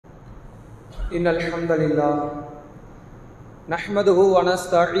إن الحمد لله نحمده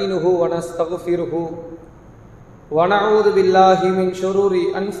ونستعينه ونستغفره ونعوذ بالله من شرور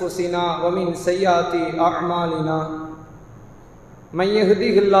أنفسنا ومن سيئات أعمالنا من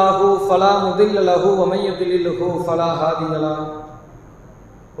يهده الله فلا مضل له ومن يضلله فلا هادي له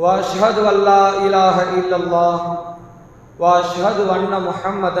وأشهد أن لا إله إلا الله وأشهد أن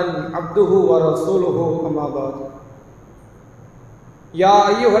محمدا عبده ورسوله أما بعد يا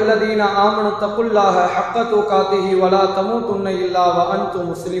أيها الذين آمنوا اتقوا الله حق تقاته ولا تموتن إلا وأنتم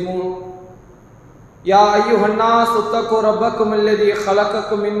مسلمون يا أيها الناس اتقوا ربكم الذي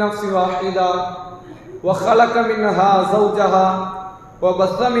خلقكم من نفس واحدة وخلق منها زوجها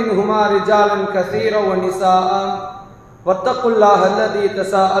وبث منهما رجالا كثيرا ونساء واتقوا الله الذي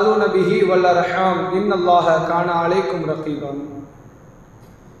تساءلون به والأرحام إن الله كان عليكم رقيبا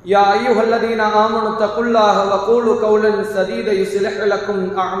يا أيها الذين آمنوا اتقوا الله وقولوا قولا سديدا يصلح لكم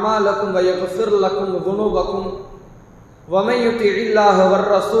أعمالكم ويغفر لكم ذنوبكم ومن يطع الله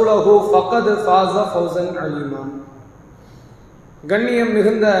ورسوله فقد فاز فوزا عظيما. கண்ணியம்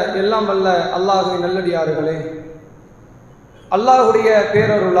மிகுந்த எல்லாம் வல்ல அல்லாஹ்வின் நல்லடியார்களே, அல்லாஹ்வுடைய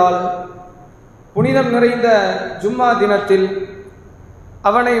பேரருளால் புனிதம் நிறைந்த ஜும்மா தினத்தில்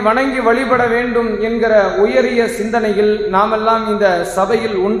அவனை வணங்கி வழிபட வேண்டும் என்கிற உயரிய சிந்தனையில் நாமெல்லாம் இந்த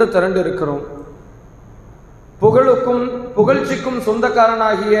சபையில் ஒன்று திரண்டு இருக்கிறோம். புகழுக்கும் புகழ்ச்சிக்கும்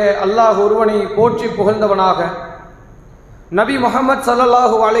சொந்தக்காரனாகிய அல்லாஹ் ஒருவனை போற்றி புகழ்ந்தவனாக நபி முஹம்மது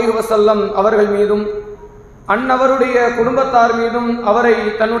ஸல்லல்லாஹு அலைஹி வஸல்லம் அவர்கள் மீதும் அன்னவருடைய குடும்பத்தார் மீதும் அவரை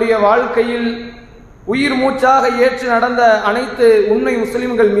தன்னுடைய வாழ்க்கையில் உயிர் மூச்சாக ஏற்று நடந்த அனைத்து உண்மை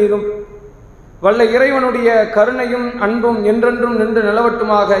முஸ்லிம்கள் மீதும் வல்ல இறைவனுடைய கருணையும் அன்பும் என்றென்றும் நின்று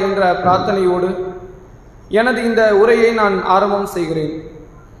நிலவட்டுமாக என்ற பிரார்த்தனையோடு எனது இந்த உரையை நான் ஆரம்பம் செய்கிறேன்.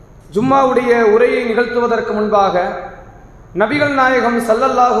 ஜும்மாவுடைய உரையை நிகழ்த்துவதற்கு முன்பாக நபிகள் நாயகம்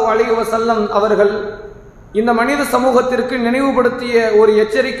ஸல்லல்லாஹு அலைஹி வஸல்லம் அவர்கள் இந்த மனித சமூகத்திற்கு நினைவுபடுத்திய ஒரு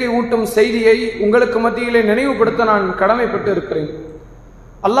எச்சரிக்கை ஊட்டும் செய்தியை உங்களுக்கு மத்தியிலே நினைவுபடுத்த நான் கடமைப்பட்டு இருக்கிறேன்.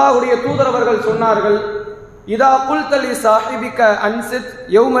 அல்லாஹ்வுடைய தூதரவர்கள் சொன்னார்கள், இதா குல்தலி சாஹிபிக அன்சித்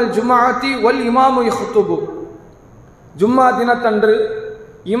யௌமல் ஜும்ஆத்தி வல் இமாமு யஹ்துபு. ஜும்மா தினத்தன்று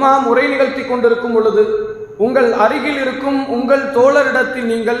இமாம் உரை நிகழ்த்தி கொண்டிருக்கும் பொழுது உங்கள் அருகில் இருக்கும் உங்கள் தோழரிடத்தில்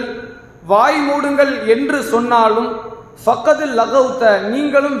நீங்கள் வாய் மூடுங்கள் என்று சொன்னாலும் ஃபக்கது லகௌத,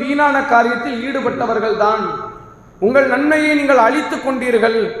 நீங்களும் வீணான காரியத்தில் ஈடுபட்டவர்கள் தான், உங்கள் நன்மையை நீங்கள் அழித்துக்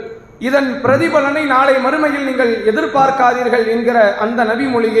கொண்டீர்கள், இதன் பிரதிபலனை நாளை மறுமையில் நீங்கள் எதிர்பார்க்காதீர்கள் என்கிற அந்த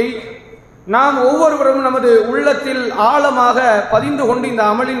நபிமொழியை நாம் ஒவ்வொருவரும் நமது உள்ளத்தில் ஆழமாக பதிந்து கொண்டு இந்த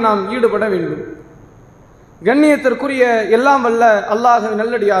அமலில் நாம் ஈடுபட வேண்டும். கண்ணியத்திற்குரிய எல்லாம் வல்ல அல்லாஹ்வின்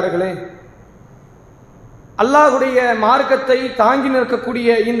நல்லடியார்களே, அல்லாஹ்வுடைய மார்க்கத்தை தாங்கி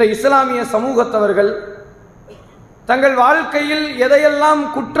நிற்கக்கூடிய இந்த இஸ்லாமிய சமூகத்தவர்கள் தங்கள் வாழ்க்கையில் எதையெல்லாம்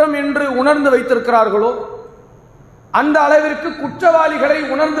குற்றம் என்று உணர்ந்து வைத்திருக்கிறார்களோ அந்த அளவிற்கு குற்றவாளிகளை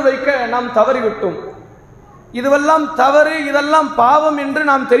உணர்ந்து வைக்க நாம் தவறிவிட்டோம். இதுவெல்லாம் தவறு, இதெல்லாம் பாவம் என்று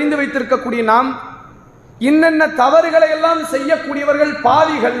நாம் தெரிந்து வைத்திருக்கக்கூடிய நாம் இன்னென்ன தவறுகளை எல்லாம் செய்யக்கூடியவர்கள்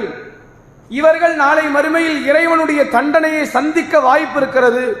பாவிகள், இவர்கள் நாளை மறுமையில் இறைவனுடைய தண்டனையை சந்திக்க வாய்ப்பு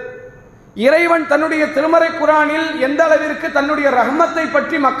இருக்கிறது. இறைவன் தன்னுடைய திருமறை குர்ஆனில் எந்த அளவிற்கு தன்னுடைய ரஹ்மத்தை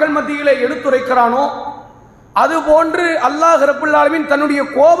பற்றி மக்கள் மத்தியிலே எடுத்துரைக்கிறானோ அதுபோன்று அல்லாஹ் ரப்புல் ஆலமீன் தன்னுடைய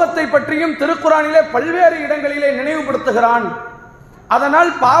கோபத்தை பற்றியும் திருக்குர்ஆனிலே பல்வேறு இடங்களிலே நினைவுபடுத்துகிறான். அதனால்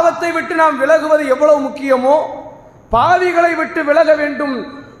பாவத்தை விட்டு நாம் விலகுவது எவ்வளவு முக்கியமோ பாவிகளை விட்டு விலக வேண்டும்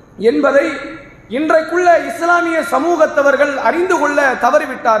என்பதை இன்றைக்குள்ள இஸ்லாமிய சமூகத்தவர்கள் அறிந்து கொள்ள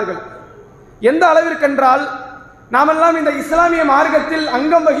தவறிவிட்டார்கள். எந்த அளவிற்கென்றால், நாமெல்லாம் இந்த இஸ்லாமிய மார்க்கத்தில்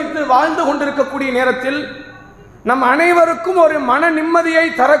அங்கம் வகித்து வாழ்ந்து கொண்டிருக்கக்கூடிய நேரத்தில் நம் அனைவருக்கும் ஒரு மன நிம்மதியை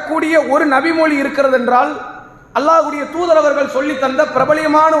தரக்கூடிய ஒரு நபிமொழி இருக்கிறது என்றால் அல்லாஹ்வுடைய தூதரவர்கள் சொல்லி தந்த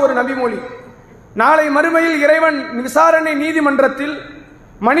பிரபலியமான ஒரு நபிமொழி. நாளை மறுமையில் இறைவன் விசாரணை நீதிமன்றத்தில்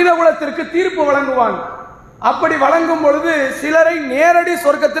மனித குலத்திற்கு தீர்ப்பு வழங்குவான். அப்படி வழங்கும் பொழுது சிலரை நேரடி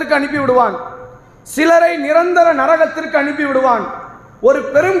சொர்க்கத்திற்கு அனுப்பி விடுவான், சிலரை நிரந்தர நரகத்திற்கு அனுப்பி விடுவான். ஒரு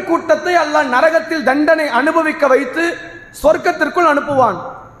பெரும் கூட்டத்தை அல்லாஹ் நரகத்தில் தண்டனை அனுபவிக்க வைத்து சொர்க்கத்திற்குள் அனுப்புவான்.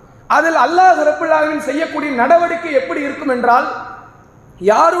 அதில் அல்லாஹ் ரப்புல் ஆலமீன் செய்யக்கூடிய நடவடிக்கை எப்படி இருக்கும் என்றால்,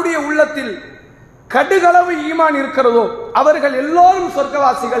 யாருடைய உள்ளத்தில் கடுகளவு ஈமான் இருக்கிறதோ அவர்கள் எல்லோரும்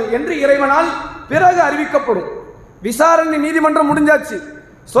சொர்க்கவாசிகள் என்று இறைவனால் பிறகு அறிவிக்கப்படும். விசாரணை நீதிமன்றம் முடிஞ்சாச்சு,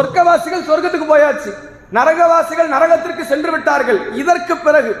 சொர்க்கவாசிகள் சொர்க்கத்துக்கு போயாச்சு, நரகவாசிகள் நரகத்திற்கு சென்று விட்டார்கள். இதற்கு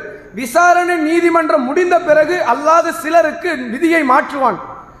பிறகு விசாரணை நீதிமன்றம் முடிந்த பிறகு அல்லாஹ் சிலருக்கு விதியை மாற்றுவான்,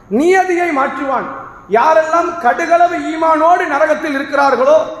 நியதியை மாற்றுவான். யாரெல்லாம் கடுகளவு ஈமானோடு நரகத்தில்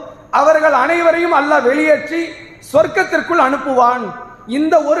இருக்கிறார்களோ அவர்கள் அனைவரையும் அல்லாஹ் வெளியேற்றி சொர்க்கத்திற்குள் அனுப்புவான்.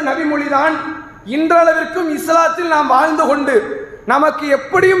 இந்த ஒரு நபிமொழிதான் இன்றளவிற்கும் இஸ்லாத்தில் நாம் வாழ்ந்து கொண்டு நமக்கு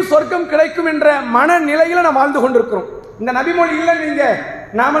எப்படியும் சொர்க்கம் கிடைக்கும் என்ற மனநிலையில நாம் வாழ்ந்து கொண்டிருக்கிறோம். இந்த நபிமொழி இல்லை நீங்க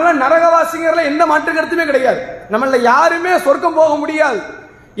நாமெல்லாம் நரகவாசிங்கிறதுல எந்த மாற்று கருத்துமே கிடையாது. நம்மள யாருமே சொர்க்கம் போக முடியாது.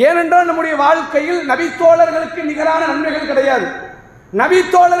 ஏனென்றால் நம்முடைய வாழ்க்கையில் நபித்தோழர்களுக்கு நிகரான நன்மைகள் கிடையாது,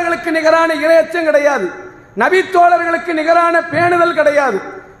 நபித்தோழர்களுக்கு நிகரான இரையச்சம் கிடையாது, நபித்தோழர்களுக்கு நிகரான பேணுதல் கிடையாது.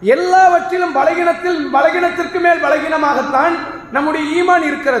 எல்லாவற்றிலும் பலகீனத்திற்கு மேல் பலகீனமாகத்தான் நம்முடைய ஈமான்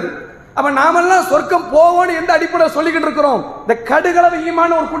இருக்கிறது. அப்ப நாமெல்லாம் சொர்க்கம் போவோம்னு எந்த அடிப்படையில் சொல்லிக்கிட்டு இருக்கிறோம்? இந்த கடுகளவு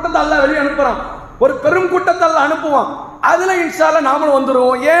ஈமான ஒரு கூட்டத்தை அல்லாஹ் வெளியே அனுப்புறான், ஒரு பெரும் கூட்டத்தை அல்லாஹ் அனுப்புவான். அதுல இன்ஷா அல்லாஹ் நாமளும்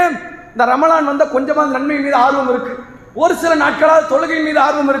வந்துருவோம். ஏன்? இந்த ரமலான் வந்த கொஞ்சமா நன்மை மீது ஆர்வம் இருக்கு, ஒரு சில நாட்களாவது தொழுகை மீது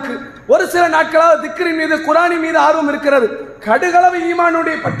ஆர்வம் இருக்கு, ஒரு சில நாட்களாவது திக்ரின் மீது குர்ஆனின் மீது ஆர்வம் இருக்கிறது. கடுகளவு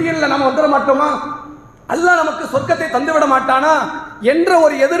ஈமானுடைய பட்டியலில் நம்ம வந்துட மாட்டோமா? அல்லாஹ் நமக்கு சொர்க்கத்தை தந்துவிட மாட்டானா என்ற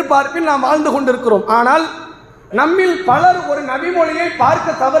ஒரு எதிர்பார்ப்பில் நாம் வாழ்ந்து கொண்டிருக்கிறோம். ஆனால் நம்மில் பலர் ஒரு நபிமொழியை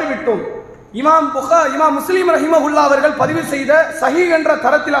பார்க்க தவறிவிட்டோம். இமாம் முஸ்லிம் ரஹிமஹுல்லா அவர்கள் பதிவு செய்த சஹீஹ் என்ற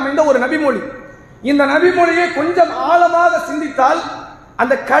தரத்தில் அமைந்த ஒரு நபிமொழி. இந்த நபிமொழியை கொஞ்சம் ஆழமாக சிந்தித்தால்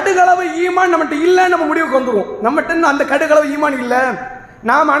அந்த கடுகளவு ஈமான் நம்மகிட்ட இல்லைன்னு நம்ம முடிவுக்கு வந்துருவோம். நம்மகிட்ட அந்த கடுகளவு ஈமான் இல்லை,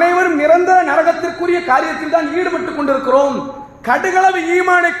 நாம் அனைவரும் நிரந்தர நரகத்திற்குரிய காரியத்தில் தான் ஈடுபட்டு கொண்டிருக்கிறோம், கடுகளவு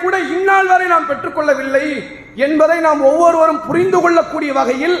ஈமானை கூட இந்நாள் வரை நாம் பெற்றுக்கொள்ளவில்லை என்பதை நாம் ஒவ்வொருவரும் புரிந்து கொள்ளக்கூடிய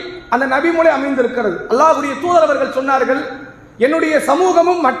வகையில் அந்த நபிமொழி அமைந்திருக்கிறது. அல்லாஹ்வுடைய தூதர் அவர்கள் சொன்னார்கள், என்னுடைய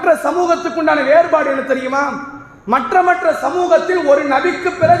சமூகமும் மற்ற சமூகத்துக்குண்டான வேறுபாடு என்ன தெரியுமா? மற்ற சமூகத்தில் ஒரு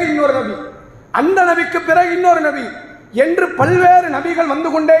நபிக்கு பிறகு இன்னொரு நபி, அந்த நபிக்கு பிறகு இன்னொரு நபி என்று பல்வேறு நபிகள் வந்து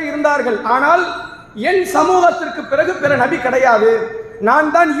கொண்டே இருந்தார்கள். ஆனால் என் சமூகத்திற்கு பிறகு பிற நபி கிடையாது,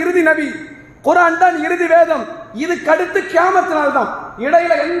 நான் தான் இறுதி நபி, குர்ஆன் தான் இறுதி வேதம், இதுக்கு அடுத்து கியாமத் நாள் தான்,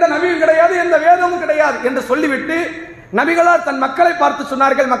 இடையில எந்த நபியும் கிடையாது, எந்த வேதமும் கிடையாது என்று சொல்லிவிட்டு நபிகளார் தன் மக்களை பார்த்து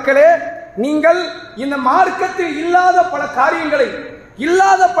சொன்னார்கள், மக்களே நீங்கள் இந்த மார்க்கத்தில் இல்லாத பல காரியங்களை,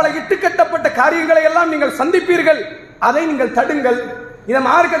 இல்லாத பல இட்டுக்கட்டப்பட்ட காரியங்களை எல்லாம் நீங்கள் சந்திப்பீர்கள், அதை நீங்கள் தடுங்கள். இந்த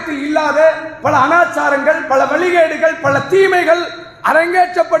மார்க்கத்தில் இல்லாத பல அனாச்சாரங்கள், பல வழிகேடுகள், பல தீமைகள்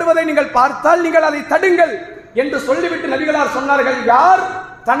அரங்கேற்றப்படுவதை நீங்கள் பார்த்தால் நீங்கள் அதை தடுங்கள் என்று சொல்லிவிட்டு நபிகளார் சொன்னார்கள், யார்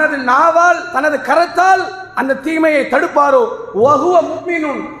தனது நாவால் தனது கரத்தால் அந்த தீமையை தடுப்பாரோ வஹுவ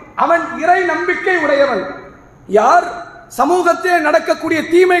முஃமினுன், அவன் இறை நம்பிக்கை உடையவன். யார் சமூகத்தில் நடக்கக்கூடிய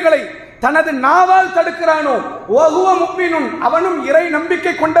தீமைகளை தனது நாவால் தடுக்கிறானோ வஹுவ முஃமினுன், அவனும் இறை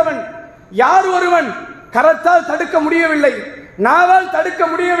நம்பிக்கை கொண்டவன். யார் ஒருவன் கரத்தால் தடுக்க முடியவில்லை, நாவால் தடுக்க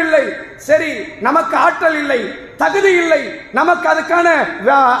முடியவில்லை, சரி நமக்கு ஆற்றல் இல்லை, தகுதி இல்லை, நமக்கு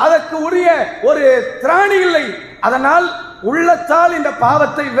அதற்கு உரிய ஒரு திராணி இல்லை, அதனால் உள்ளத்தால் இந்த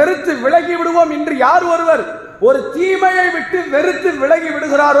பாவத்தை வெறுத்து விலகி விடுவோம் என்று யார் ஒருவர் ஒரு தீமையை விட்டு வெறுத்து விலகி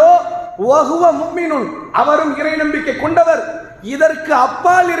விடுகிறாரோ வஹுவ முஃமினுன், அவரும் இறை நம்பிக்கை கொண்டவர். இதற்கு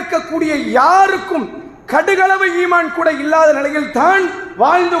அப்பால் இருக்கக்கூடிய யாருக்கும் கடுகளவு ஈமான் கூட இல்லாத நிலையில் தான்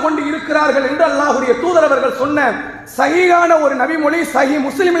வாழ்ந்து கொண்டு இருக்கிறார்கள் என்று அல்லாஹ்வுடைய தூதர் அவர்கள் சொன்ன சஹீஹான ஒரு நபிமொழி சஹீஹ்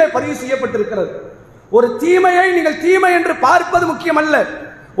முஸ்லிமிலே பதிவு செய்யப்பட்டிருக்கிறது. ஒரு தீமையை நீங்கள் தீமை என்று பார்ப்பது முக்கியமல்ல,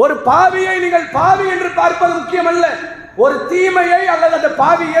 ஒரு பாவியை நீங்கள் பாவி என்று பார்ப்பது முக்கியமல்ல, ஒரு தீமையை அல்லது அந்த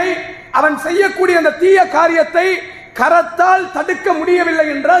பாவியை அவன் செய்யக்கூடிய அந்த தீய காரியத்தை கரத்தால் தடுக்க முடியவில்லை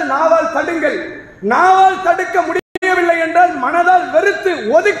என்றால் நாவால் தடுங்கள், நாவால் தடுக்க முடியவில்லை என்றால் மனதால் வெறுத்து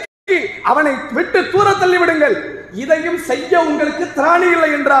ஒதுக்கி அவனை விட்டு தூர தள்ளிவிடுங்கள். இதையும் செய்ய உங்களுக்கு திராணி இல்லை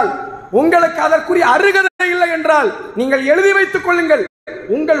என்றால், உங்களுக்கு அதற்குரிய அருகதை இல்லை என்றால் நீங்கள் எழுதி வைத்துக் கொள்ளுங்கள்,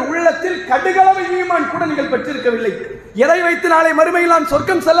 உங்கள் உள்ளத்தில் கடுகளவு ஈமான் கூட நீங்கள் பெற்றிருக்கவில்லை. எதை வைத்து நாளை மறுமையில் நாம்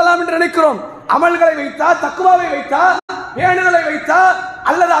சொர்க்கம் செல்லலாம் என்று நினைக்கிறோம்? அமல்களை வைத்தா, தக்வாவை வைத்தா, பேணுதலை வைத்தா,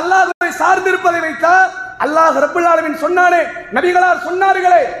 அல்லது அல்லாஹ்வை சார்ந்திருப்பதை வைத்தா? அல்லாஹ் ரப்பல் ஆலமீன் சொன்னானே, நபிகளார்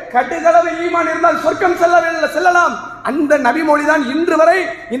சொன்னார்களே, கடுகளவு ஈமான் இருந்தால் சொர்க்கம் செல்லலாம். அந்த நபிமொழி தான் இன்று வரை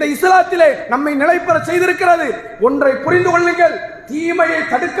இந்த இஸ்லாத்திலே நம்மை நிலைபெற செய்திருக்கிறது. ஒன்றை புரிந்து கொள்ளுங்கள், தீமையை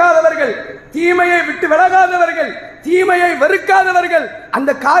தடுக்காதவர்கள், தீமையை விட்டு விலகாதவர்கள், தீமையை வெறுக்காதவர்கள்,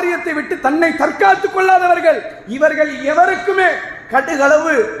 அந்த காரியத்தை விட்டு தன்னை தற்காத்துக் கொள்ளாதவர்கள், இவர்கள் எவருக்குமே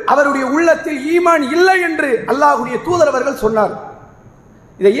கடுகளவு அவருடைய உள்ளத்தில் ஈமான் இல்லை என்று அல்லாஹ்வுடைய தூதர் அவர்கள் சொன்னார்.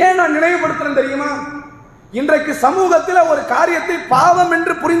 இதை ஏன் நான் நினைவுபடுத்துறேன் தெரியுமா? இன்றைக்கு சமூகத்தில் ஒரு காரியத்தை பாவம்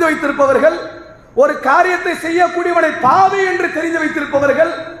என்று புரிந்து வைத்திருப்பவர்கள், ஒரு காரியத்தை செய்யக்கூடியவனை பாவி என்று தெரிந்து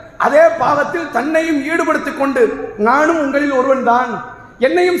வைத்திருப்பவர்கள், அதே பாவத்தில் தன்னையும் ஈடுபடுத்திக் கொண்டு நானும் உங்களில் ஒருவன் தான்,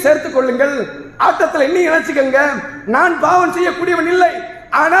 என்னையும் சேர்த்துக் கொள்ளுங்கள், ஆட்டத்தில் என்னையும் இணைச்சிக்கங்க, நான் பாவம் செய்யக்கூடியவன் இல்லை,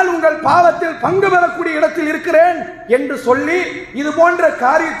 ஆனால் உங்கள் பாவத்தில் பங்கு பெறக்கூடிய இடத்தில் இருக்கிறேன் என்று சொல்லி இது போன்ற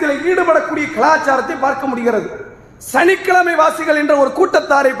காரியத்தில் ஈடுபடக்கூடிய கலாச்சாரத்தை பார்க்க முடிகிறது. சனிக்கிழமை வாசிகள் என்ற ஒரு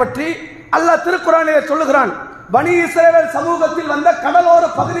கூட்டத்தாரை பற்றி அல்லாஹ் திருக்குர்ஆனிலே சொல்லுகிறான். பனி இஸ்ரவேல் சமூகத்தில் வந்த கடலோர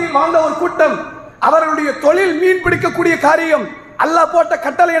பகுதியில் வாழ்ந்த ஒரு கூட்டம், அவர்களுடைய தொழில் மீன் பிடிக்கக்கூடிய காரியம். அல்லாஹ் போட்ட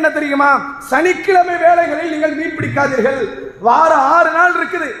கட்டளை என்ன தெரியுமா? சனிக்கிழமை வேளைகளில் நீங்கள் மீன் பிடிக்காதீர்கள். வாரம் 6 நாள்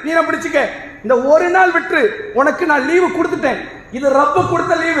இருக்குது, மீனை பிடிச்சுக்க, இந்த ஒரு நாள் விட்டு உனக்கு நான் லீவு கொடுத்துட்டேன், இது ரப்பு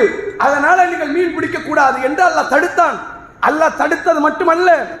கொடுத்த லீவு, அதனால நீங்கள் மீன் பிடிக்க கூடாது என்று அல்லாஹ் தடுத்தான். அல்லாஹ் தடுத்தது மட்டுமல்ல,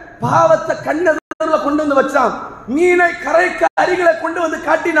 பாவத்தை கண்ணெதிரில கொண்டு வந்து வச்சான். மீனை கரைக்கு அருகில கொண்டு வந்து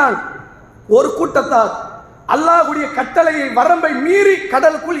காட்டினான். ஒரு கூட்டத்தார் அல்லாஹ்வுடைய கட்டளையை வரம்பை மீறி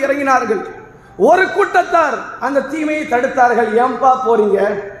கடலுக்குள் இறங்கினார்கள். ஒரு கூட்டத்தார் அந்த தீமையை தடுத்தார்கள். ஏன்பா போறீங்க,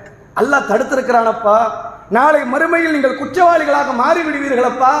 அல்லாஹ் தடுத்திருக்கிறானப்பா, நாளை மறுமையில் நீங்கள் குற்றவாளிகளாக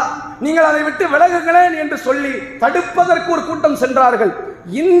மாறிவிடுவீர்களப்பா, நீங்கள் அதை விட்டு விலகுங்களேன் என்று சொல்லி தடுப்பதற்கு ஒரு கூட்டம் சென்றார்கள்.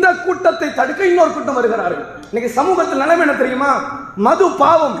 இந்த கூட்டத்தை தடுக்க இன்னொரு கூட்டம் வருகிறார்கள். இன்னைக்கு சமூகத்தில் நிலைமை என்ன தெரியுமா? மது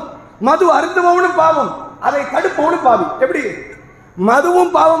பாவம், மது அருந்துபவனும் பாவம், அதை தடுப்பவனும் பாவி. எப்படி?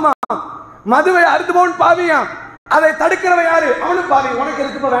 மதுவும் பாவமா, மதுவை அருந்துபவன் பாவியா, அதை தடுக்கிறவன் யாரு? அவனும் பாவி. உனக்கு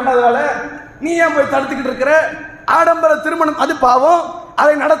இருக்கு வேண்டாத வேலை, நீ ஏன் போய் தடுத்துக்கிட்டு இருக்கிற? ஆடம்பர திருமணம் அது பாவம்,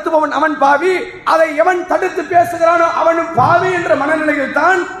 அதை நடத்துபவன் அவன் பாவி, அதை எவன் தடுத்து பேசுகிறானோ அவனும் பாவி என்ற மனநிலையில்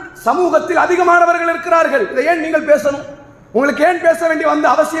தான் சமூகத்தில் அதிகமானவர்கள் இருக்கிறார்கள். இதை ஏன் நீங்கள் பேசணும்? உங்களுக்கு ஏன் பேச வேண்டிய வந்த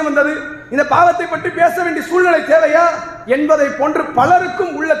அவசியம் வந்தது? இந்த பாவத்தை பற்றி பேச வேண்டிய சூழ்நிலை தேவையா என்பதை போன்று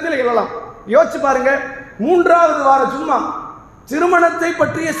பலருக்கும் உள்ளத்தில் எழலாம். யோசிச்சு பாருங்க, 3வது வார ஜும்மா திருமணத்தை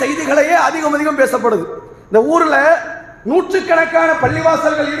பற்றிய செய்திகளையே அதிகம் பேசப்படுது. இந்த ஊர்ல நூற்றுக்கணக்கான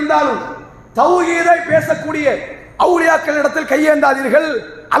பள்ளிவாசல்கள் இருந்தாலும் தௌஹீதை பேசக்கூடிய அவுலியாக்களிடத்தில் கையேந்தாதீர்கள்,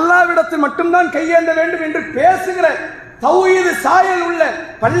 அல்லாஹ்விடத்தில் மட்டும்தான் கையேந்த வேண்டும் என்று பேசுகிற தௌஹீது சாயல் உள்ள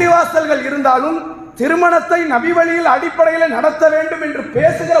பள்ளிவாசல்கள் இருந்தாலும் திருமணத்தை நபி வழியில் அடிப்படையில் நடத்த வேண்டும் என்று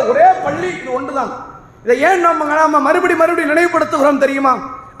பேசுகிற ஒரே பள்ளி இது ஒன்றுதான். இதை ஏன் நாம மறுபடி நினைவுபடுத்துகிறோம் தெரியுமா?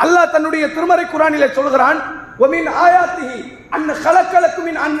 அல்லாஹ் தன்னுடைய திருமறை குர்ஆனிலே சொல்கிறான், وَمِنْ آيَاتِهِ أَنَّ خَلَقَ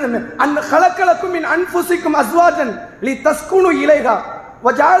لَكُم مِّنْ أَنفُسِكُمْ أَزْوَاجًا لِتَسْكُنُوا إِلَيْهَا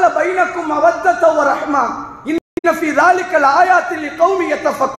وَجَعَلَ بَيْنَكُمْ مَوَدَّةً وَرَحْمَةً إِنَّ فِي ذَلِكَ لَآيَاتٍ لِقَوْمٍ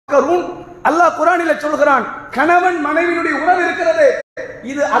يَتَفَكَّرُونَ. அல்லாஹ் குர்ஆனிலே சொல்கிறான், கணவன் மனைவியுடைய உறவு இருக்கிறது,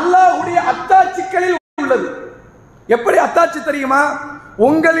 இது அல்லாஹ்வுடைய அத்தாட்சிகளில் உள்ளது. எப்படி அத்தாட்சி தெரியுமா?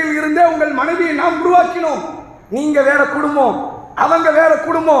 உங்களில் இருந்தே உங்கள் மனைவியை நாம் உருவாக்கினோம். நீங்க வேற குடும்பம், அவங்க வேற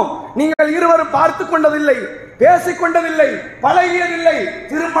குடும்பம், நீங்கள் இருவரும் பார்த்து கொண்டதில்லை, பேசிக் கொண்டதில்லை, பழகியதில்லை,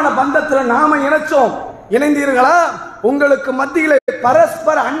 திருமண பந்தத்தில் நாம இணைச்சோம். இணைந்தீர்களா? உங்களுக்கு மத்தியிலே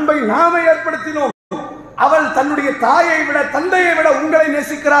பரஸ்பர அன்பை நாம ஏற்படுத்தினோம். அவள் தன்னுடைய தாயை விட தந்தையை விட உங்களை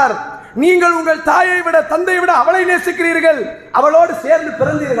நேசிக்கிறார், நீங்கள் உங்கள் தாயை விட தந்தையை விட அவளை நேசிக்கிறீர்கள். அவளோடு சேர்ந்து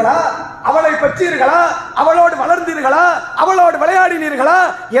பிறந்தீர்களா? அவளை பெற்றீர்களா? அவளோடு வளர்ந்தீர்களா? அவளோடு விளையாடினீர்களா?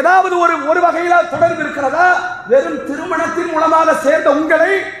 ஏதாவது ஒரு வகையில தொடர்பு இருக்கிறதா? வெறும் திருமணத்தின் மூலமாக சேர்ந்த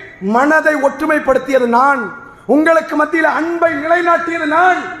உங்களை மனதை ஒற்றுமைப்படுத்தியது நான், உங்களுக்கு மத்தியில அன்பை நிலைநாட்டியது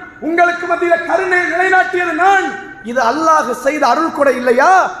நான், உங்களுக்கு மத்தியில கருணை நிலைநாட்டியது நான். இது அல்லாஹ் செய்த அருள் கூட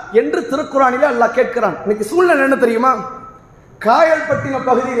இல்லையா என்று திருக்குர்ஆனிலே அல்லாஹ் கேட்கிறான். இன்னைக்கு சூழ்நிலை என்ன தெரியுமா? காயல்பட்டின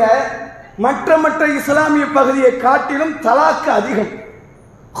பகுதியில மற்ற இஸ்லாமிய பகுதியை காட்டிலும் தலாக்கு அதிகம்,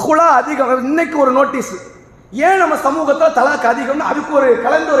 குலா அதிகம். இன்னைக்கு ஒரு நோட்டீஸ், ஏன் நம்ம சமூகத்தில் தலாக்கு அதிகம்னு அதுக்கு ஒரு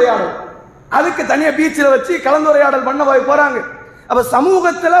கலந்துரையாடல், அதுக்கு தனியா பீச்சில் வச்சு கலந்துரையாடல் பண்ண போறாங்க. அப்ப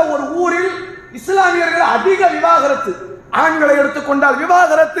சமூகத்தில் ஒரு ஊரில் இஸ்லாமியர்கள் அதிக விவாகரத்து, ஆண்களை எடுத்துக்கொண்டால்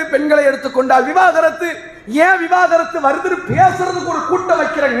விவாகரத்து, பெண்களை எடுத்துக்கொண்டால் விவாகரத்து. ஏன் விவாகரத்து வருதுன்னு பேசுறதுக்கு ஒரு கூட்டம்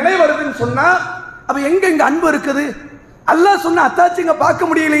வைக்கிற நிலை வருதுன்னு சொன்னா, அப்ப எங்க அன்பு இருக்குது? அல்லாஹ் சொன்ன அத்தாச்சிங்க பார்க்க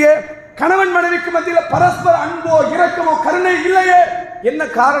முடியலையே. கணவன் மனைவிக்கு மத்தியில் பரஸ்பர அன்போ இரக்கமோ கருணை இல்லையே. என்ன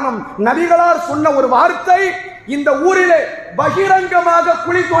காரணம்? நபிகளார் சொன்ன ஒரு வார்த்தை இந்த ஊரிலே பகிரங்கமாக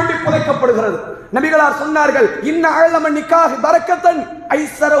குழி தோண்டி புதைக்கப்படுகிறது. நபிகளார் சொன்னார்கள், இன்ன அழலம நிக்காஹ் பரக்கத்தன்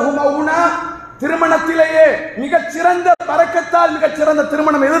ஐஸரஹு மௌனா. திருமணத்திலேயே மிகச் சிறந்த பரக்கத்தால் மிகச் சிறந்த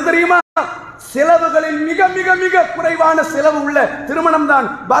திருமணம் எது தெரியுமா? செலவுகளில் மிக மிக மிக குறைவான செலவு உள்ள திருமணம் தான்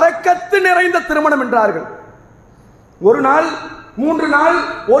பரக்கத்து நிறைந்த திருமணம் என்றார்கள். ஒரு நாள், 3 நாள்,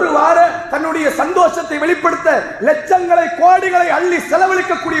 ஒரு வார தன்னுடைய சந்தோஷத்தை வெளிப்படுத்த லட்சங்களை கோடிகளை அள்ளி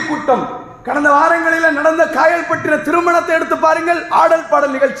செலவழிக்கக்கூடிய கூட்டம். கடந்த வாரங்களில் நடந்த காயல்பட்டின திருமணத்தை எடுத்து பாருங்கள், ஆடல்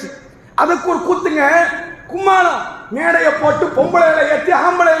பாடல் நிகழ்ச்சி. அதுக்கு ஒரு கூத்துங்க, கும்மாளம், மேடையை போட்டு பொம்பளைகளை ஏற்றி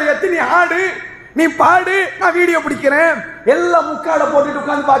ஆம்பளைகளை ஏற்றி நீ ஆடு, நீ பாடு, நான் வீடியோ பிடிக்கிறேன். எல்லாம் முக்காட போட்டுட்டு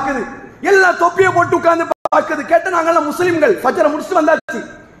உட்கார்ந்து பாக்குது, எல்லாம் தொப்பியை போட்டு உட்கார்ந்து பாக்குது. கேட்ட நாங்கெல்லாம் முஸ்லிம்கள், ஃபஜ்ர முடிச்சுட்டு வந்தாச்சு,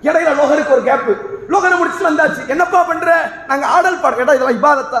 இடையில லோகருக்கு ஒரு கேப், லோகரை முடிச்சுட்டு வந்தாச்சு, என்னப்பா பண்ற? நாங்க ஆடல் பாடு. கேட்டா இதெல்லாம்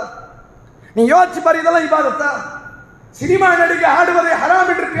இபாதத்தா? நீ யோசிச்சு பாரு, இதெல்லாம் இபாதத்தா? சினிமா நடிகை ஆடுவதை ஹராம்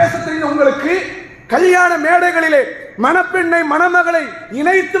என்று பேச தெரிந்த உங்களுக்கு கல்யாண மேடைகளிலே மணப்பெண்ணை மணமகளை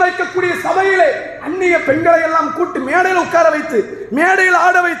இணைத்து வைக்கக்கூடிய சபையிலே அந்நிய பெண்களை எல்லாம் கூட்டி மேடையில் உட்கார வைத்து மேடையில்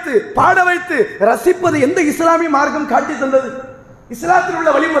ஆட வைத்து பாட வைத்து ரசிப்பது எந்த இஸ்லாமிய மார்க்கம் காட்டி தந்தது? இஸ்லாத்தில் உள்ள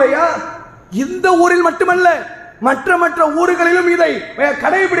வழிமுறையா? இந்த ஊரில் மட்டுமல்ல, மற்ற ஊர்களிலும் இதை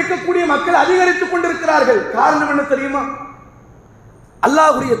கடைபிடிக்கக்கூடிய மக்கள் அதிகரித்துக் கொண்டிருக்கிறார்கள். காரணம் என்ன தெரியுமா?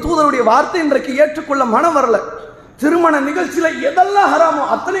 அல்லாஹ்வுடைய தூதருடைய வார்த்தை இன்றைக்கு ஏற்றுக்கொள்ள மனம் வரல. திருமண நிகழ்ச்சியில எதெல்லாம் ஹராமோ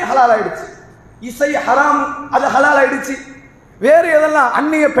அத்தனை ஹலால் ஆயிடுச்சு. இசை ஹராம், அது ஹலால் ஆயிடுச்சு. வேறு எதெல்லாம்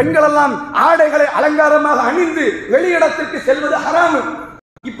அந்நிய பெண்கள் எல்லாம் ஆடைகளை அலங்காரமாக அணிந்து வெளியிடத்திற்கு செல்வது ஹராமு.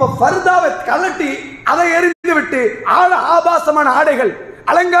 இப்ப ஃபர்தாவை கலட்டி அதை எரிந்து விட்டு ஆபாசமான ஆடைகள்,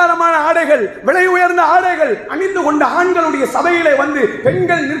 அலங்காரமான ஆடைகள், விலை உயர்ந்த ஆடைகள் அணிந்து கொண்ட ஆண்களுடைய சபையிலே வந்து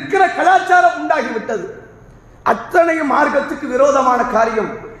பெண்கள் நிற்கிற கலாச்சாரம் உண்டாகிவிட்டது. அத்தனையும் மார்க்கத்துக்கு விரோதமான காரியம்.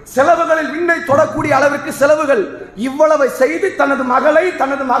 செலவுகளில் விண்ணை தொடக்கூடிய அளவிற்கு செலவுகள். இவ்வளவு செய்து தனது மகளை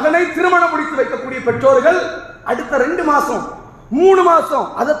தனது மகனை திருமணம் முடித்து வைக்கக்கூடிய பெற்றோர்கள் அடுத்த 2 மாசம் 3 மாசம்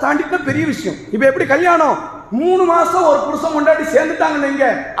அதை தாண்டிக்க பெரிய விஷயம். இப்ப எப்படி கல்யாணம் 3 மாசம் ஒரு புருஷன் கொண்டாடி சேர்ந்துட்டாங்க, நீங்க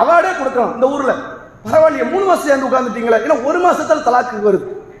அவார்டே கொடுக்கணும் இந்த ஊர்ல. பரவாயில்லையே 3 மாசம் சேர்ந்து உட்கார்ந்துட்டீங்களா, இல்ல 1 மாசத்துல தலாக்கு வருது,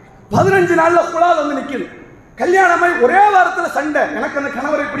 15 நாள்ல குழால் வந்து நிக்குது. கல்யாணமாய் ஒரே வாரத்துல சண்டை. எனக்கு அந்த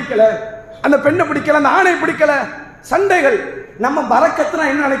கணவரை பிடிக்கல, அந்த பெண்ணை பிடிக்கல, அந்த ஆணை பிடிக்கல, சண்டைகள். நம்ம பரக்கத்துனா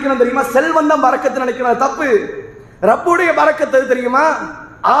என்ன நினைக்கணும் தெரியுமா? செல்வம் தான் பரக்கத்து நினைக்கணும், தப்பு. ரப்புடைய பரக்கத்து தெரியுமா?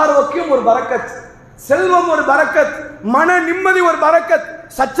 ஆரோக்கியம் ஒரு பரக்கத், செல்வம் ஒரு பரக்கத், மன நிம்மதி ஒரு பரக்கத்,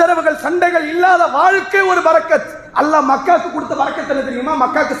 சச்சரவுகள் சண்டைகள் இல்லாத வாழ்க்கை ஒரு பரக்கத். அல்லாஹ் மக்காக்கு கொடுத்த பரக்கத் என்ன தெரியுமா?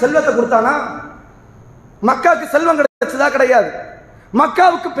 மக்காக்கு செல்வத்தை கொடுத்தானா? மக்காக்கு செல்வம் கிடைச்சதா? கிடையாது.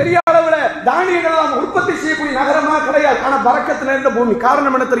 மக்காவுக்கு பெரிய அளவுல தானியங்கள் எல்லாம் உற்பத்தி செய்யக்கூடிய நகரமா? கிடையாது. ஆனா பரக்கத்து நிறைந்த பூமி.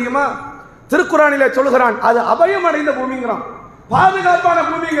 காரணம் என்ன தெரியுமா? திருக்குறானிலே சொல்கிறான், அது அபயம் அடைந்த பூமிங்கிறான், பாதுகாப்பான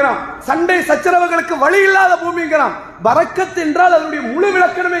பூமிங்கிறான், சண்டை சச்சரவுகளுக்கு வழி இல்லாத பூமிங்கிறான். பரக்கத் என்றால் அதனுடைய முழு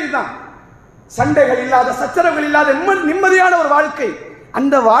விளக்கணமே இதுதான். சண்டைகள் இல்லாத, சச்சரவுகள் இல்லாத நிம்மதியான ஒரு வாழ்க்கை.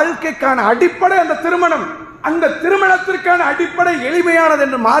 அந்த வாழ்க்கைக்கான அடிப்படை அந்த திருமணம். அந்த திருமணத்திற்கான அடிப்படை எளிமையானது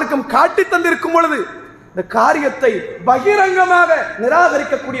என்று மார்க்கம் காட்டி தந்திருக்கும் பொழுது இந்த காரியத்தை பகிரங்கமாக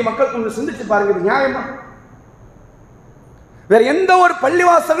நிராகரிக்கக்கூடிய மக்கள் கொஞ்சம் சிந்திச்சு பாருங்க, இது நியாயமா? வேற எந்த ஒரு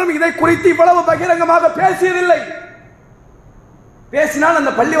பள்ளிவாசலும் இதை குறித்து இவ்வளவு பகிரங்கமாக பேசியதில்லை. பேசினால்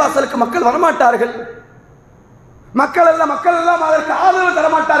அந்த பள்ளிவாசலுக்கு மக்கள் வரமாட்டார்கள், மக்கள் எல்லாம் அதற்கு ஆதரவு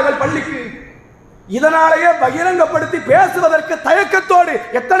தரமாட்டார்கள் பள்ளிக்கு. இதனாலேயே பகிரங்கப்படுத்தி பேசுவதற்கு தயக்கத்தோடு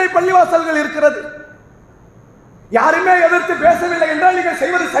எத்தனை பள்ளிவாசல்கள் இருக்கிறது. யாருமே எதிர்த்து பேசவில்லை என்றால் நீங்கள்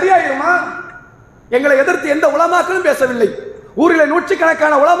செய்வது சரியாயிருமா? எங்களை எதிர்த்து எந்த உலமாக்களும் பேசவில்லை. ஊரில்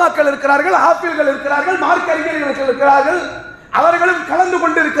நூற்றுக்கணக்கான உலமாக்கள் இருக்கிறார்கள், ஆப்பிள்கள் இருக்கிறார்கள், மார்க்க அறிஞர்கள் இருக்கிறார்கள், அவர்களும் கலந்து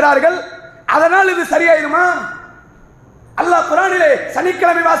கொண்டு இருக்கிறார்கள். அதனால் இது சரியாயிருமா? அல்லாஹ் குர்ஆனிலே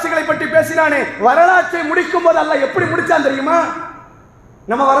சனிக்கிழமை வாசிகளை பற்றி பேசினானே, வரலாற்றை முடிக்கும் போது அல்லாஹ் எப்படி முடிச்சான் தெரியுமா?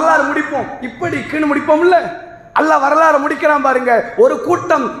 நம்ம வரலாறு முடிப்போம் இப்படி கீழ் முடிப்போம் இல்ல, அல்லாஹ் வரலாறு முடிக்கிறான் பாருங்க. ஒரு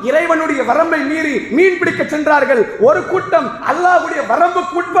கூட்டம் இறைவனுடைய வரம்பை மீறி மீன் பிடிக்க சென்றார்கள், ஒரு கூட்டம் அல்லாஹ்வுடைய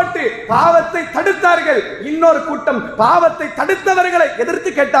வரம்புக்கு உட்பட்டு பாவத்தை தடுத்தார்கள், இன்னொரு கூட்டம் பாவத்தை தடுத்தவர்களை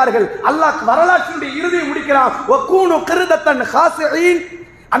எதிர்த்து கேட்டார்கள். அல்லாஹ் வரலாற்றினுடைய இறுதியை முடிக்கிறான், வகூனு கிர்தத்தன் ஹாசிஈன்.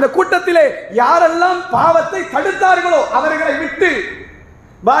 அந்த கூட்டத்திலே யாரெல்லாம் பாவத்தை தடுத்தார்களோ அவர்களை விட்டு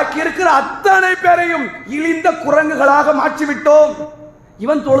பாக்கி இருக்கிற அத்தனை பேரையும் இழிந்த குரங்குகளாக மாற்றிவிட்டோம்.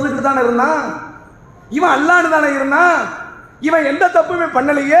 இவன் தொழுதுட்டு தானே இருந்தான், இவன் அல்லான்னு தானே இருந்தான், இவன் எந்த தப்புமே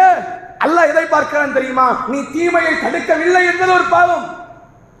பண்ணலையே. அல்லாஹ் எதை பார்க்கிறான் தெரியுமா? நீ தீமையை தடுக்கவில்லை என்பது ஒரு பாவம்.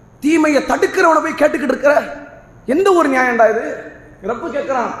 தீமையை தடுக்கிறவனை போய் கேட்டுக்கிட்டு இருக்கிற எந்த ஒரு நியாயம்டா இது? ரப்பு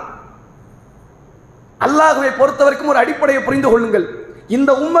கேட்கிறான். அல்லாஹ்வை பொறுத்தவரைக்கும் ஒரு அடிப்படையை புரிந்து கொள்ளுங்கள்.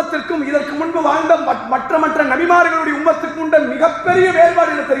 இந்த உம்மத்திற்கும் இதற்கு முன்பு வாழ்ந்த மற்ற நபிமார்களுடைய உம்மத்துக்கு உண்ட மிகப்பெரிய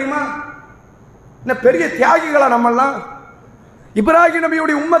வேறுபாடு என்ன தெரியுமா? என்ன பெரிய தியாகிகளா நம்மெல்லாம்? இப்ராஹிம்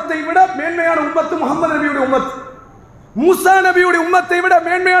நபியுடைய உம்மத்தை விட மேன்மையான உம்மத்து முகமது நபியுடைய உம்மத்து. மூசா நபியுடைய உம்மத்தை விட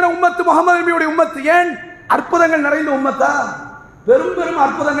மேன்மையான உம்மத்து முகமது நபியுடைய உம்மத்து. ஏன்? அற்புதங்கள் நிறைந்த உம்மத்தா? பெரும் பெரும்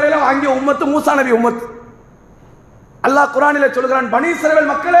அற்புதங்களை எல்லாம் வாங்கிய உம்மத்து மூசா நபி உம்மத்து. அல்லாஹ் குர்ஆனிலே சொல்கிறான், பனி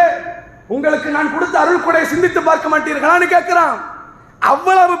இஸ்ரவேல் மக்களே, உங்களுக்கு நான் கொடுத்த அருள் கொடையை சிந்தித்து பார்க்க மாட்டீர்களான்னு கேட்கிறான்.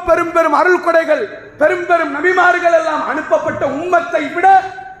 அவ்வளவு பெரும் பெரும் அருள் கொடைகள், பெரும் பெரும் நபிமார்கள் எல்லாம் அனுப்பப்பட்ட உம்மத்தை விட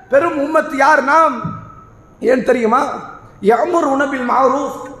பெரும் உம்மத்து யார்? நாம். ஏன் தெரியுமா? யஅமுருன பில்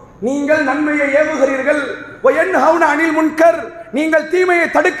மஅரூஃப், நீங்கள் நன்மையை ஏவுகிறீர்கள், வ யன்ஹவுன அனில் முன்கர், நீங்கள் தீமையை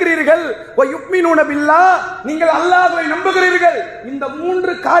தடுக்கிறீர்கள், வ யுக்மினூன பில்லாஹ், நீங்கள் அல்லாஹ்வை நம்புகிறீர்கள். இந்த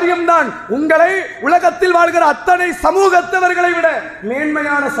 3 காரியம்தான் உங்களை உலகத்தில் வாழ்கிற அத்தனை சமூகத்தவர்களை விட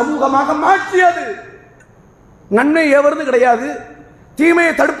மேன்மையான சமூகமாக மாற்றியது. நன்மை ஏவுறது கிடையாது,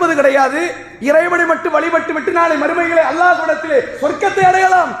 தீமையை தடுப்பது கிடையாது, இறைவனை மட்டும் வழிபட்டு விட்டு நாளை மறுமையிலே அல்லாஹ்விடத்திலே சொர்க்கத்தை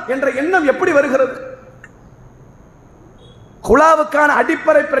அடையலாம் என்ற எண்ணம் எப்படி வருகிறது? குலாவுக்கான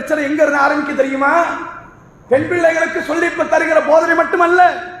அடிப்படை பிரச்சனை எங்க இருந்து ஆரம்பிக்க தெரியுமா? பெண் பிள்ளைகளுக்கு சொல்லி தருகிற போதனை மட்டுமல்ல,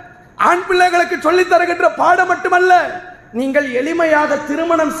 ஆண் பிள்ளைகளுக்கு சொல்லி தருகின்ற பாடம் மட்டுமல்ல, நீங்கள் எளிமையாக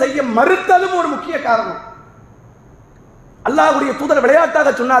திருமணம் செய்ய மறுத்ததும் ஒரு முக்கிய காரணம். அல்லாஹ்வுடைய தூதர்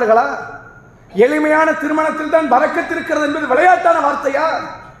விளையாட்டாக சொன்னார்களா? எளிமையான திருமணத்தில் தான் பரக்கத் இருக்கிறது என்பது விளையாட்டான வார்த்தையா?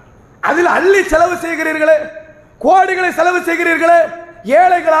 அதில் அள்ளி செலவு செய்கிறீர்களே, கோடிகளை செலவு செய்கிறீர்களே.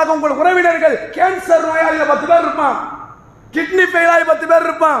 ஏழைகளாக உங்கள் உறவினர்கள் கேன்சர் நோயாளிகள் 10 பேர் இருப்பான், கிட்னி ஃபெயிலாகி 10 பேர்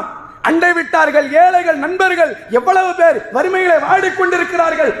இருப்பான், அண்டை விட்டார்கள், ஏழைகள், நண்பர்கள் எவ்வளவு பேர் வறுமையிலே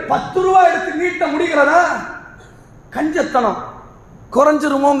வாடிக்கொண்டிருக்கிறார்கள். 10 ரூபாய் எடுத்து நீட்ட முடிகிறதா? கஞ்சத்தனம்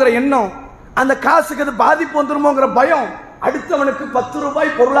குறைஞ்சிருமோங்கிற எண்ணம், அந்த காசுக்கு அது பாதிப்பு வந்துருமோங்கிற பயம். அடுத்தவனுக்கு 10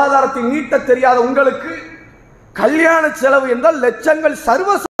 ரூபாய் பொருளாதாரத்தை நீட்ட தெரியாத உங்களுக்கு கல்யாண செலவு என்றால் லட்சங்கள்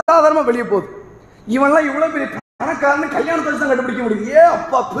சர்வசாதாரணமா வெளியே போகுது. இவன்லாம் இவ்வளவு பெரிய பணக்காரன் கல்யாணத்தை தான் கண்டுபிடிக்க முடியுது. ஏ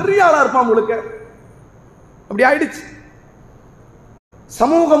அப்பா பெரிய ஆளா இருப்பான் உங்களுக்கு. அப்படி ஆயிடுச்சு.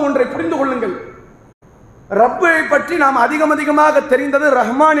 சமூகம் ஒன்றை புரிந்து கொள்ளுங்கள். ரப்பை பற்றி நாம் அதிகமாக தெரிந்தது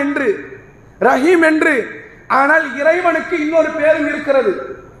ரஹ்மான் என்று, ரஹீம் என்று. ஆனால் இறைவனுக்கு இன்னொரு பேரும் இருக்கிறது.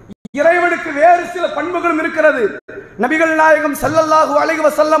 இறைவனுக்கு வேறு சில பண்புகளும் இருக்கிறது. நபிகள் நாயகம் ஸல்லல்லாஹு அலைஹி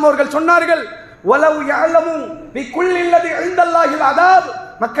வஸல்லம் அவர்கள் சொன்னார்கள், வலவ் யஅலமு பிகுல்லி அல்லதி இன்தல்லாஹில் அதாப்.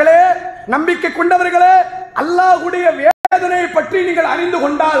 மக்களே, நம்பிக்கை கொண்டவர்களே, அல்லாஹ்வுடைய வேதனையை பற்றி நீங்கள் அறிந்து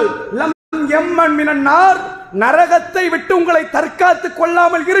கொண்டால் லம் யம்மன் மினன் நார், நரகத்தை விட்டு உங்களை தற்காத்துக்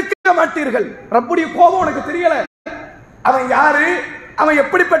கொள்ளாமல் இருக்க மாட்டீர்கள். ரப்புடைய கோபம் உனக்கு தெரியல. அவன் யாரு, அவன்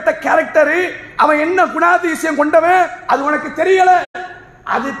எப்படிப்பட்ட கேரக்டர், அவன் என்ன குணாதிசயம் கொண்டவன், அது உனக்கு தெரியல.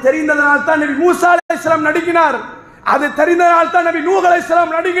 அது தெரிந்ததனால் தான் நபி மூசா அலைஹிஸ்ஸலாம் நடுங்கினார். அது தெரிந்ததனால் தான் நபி நூஹ்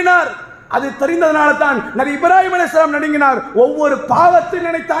அலைஹிஸ்ஸலாம் நடுங்கினார். அது தெரிந்ததனால தான் நபி இப்ராஹிம் அலைஹிஸ்ஸலாம் நடுங்கினார். ஒவ்வொரு பாவத்தை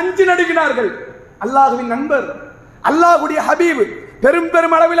நினைத்து அஞ்சு நடுங்கினார்கள். அல்லாஹ்வின் நண்பர், அல்லாஹ்வுடைய ஹபீப்,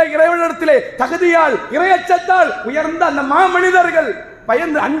 பெரும் அளவில் இறைவனிடத்திலே தகுதியால் இறையச்சத்தால் உயர்ந்த அந்த மாமனிதர்கள்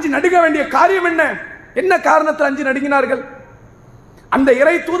பயந்து அஞ்சு நடுங்க வேண்டிய காரியம் என்ன? என்ன காரணத்தில் அஞ்சு நடுங்கினார்கள்? அந்த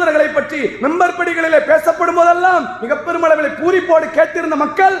இறை தூதர்களை பற்றி மெம்பர் படிகளிலே பேசப்படும் போதெல்லாம் மிக பெருமளவில் பூரிப்போடு கேட்டிருந்த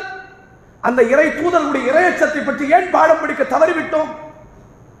மக்கள் அந்த இறை தூதர்களுடைய இறையச்சத்தை பற்றி ஏன் பாடம் படிக்க தவறிவிட்டோம்?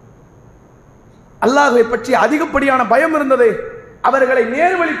 அல்லாஹ்வை பற்றி அதிகப்படியான பயம் இருந்தது. அவர்களை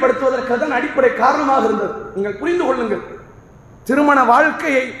நேர்வழிப்படுத்துவதற்கு தான் அடிப்படை காரணமாக இருந்தது. நீங்கள் புரிந்து கொள்ளுங்கள். திருமண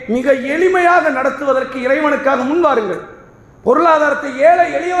வாழ்க்கையை மிக எளிமையாக நடத்துவதற்கு இறைவனுக்காக முன்வாருங்கள். பொருளாதாரத்தை ஏழை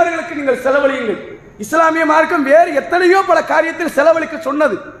எளியவர்களுக்கு நீங்கள் செலவழியுங்கள். இஸ்லாமிய மார்க்கம் வேறு எத்தனையோ பல காரியத்தில் செலவழிக்க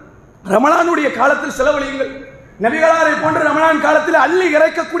சொன்னது. ரமலானுடைய காலத்தில் செலவழியுங்கள். நபிகளாரை போன்ற ரமலான் காலத்தில் அள்ளி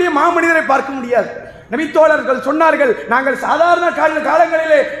இறைக்கக்கூடிய மாமனிதரை பார்க்க முடியாது. நபித்தோழர்கள் சொன்னார்கள், நாங்கள் சாதாரண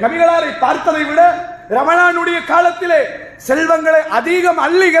காலங்களிலே நபிகளாரை பார்த்ததை விட ரமலானுடைய காலத்திலே செல்வங்களை அதிகம்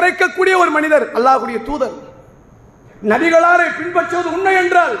அள்ளி இறைக்கக்கூடிய ஒரு மனிதர் அல்லாஹ்வுடைய தூதர். நபிகளாரை பின்பற்றுவது உண்மை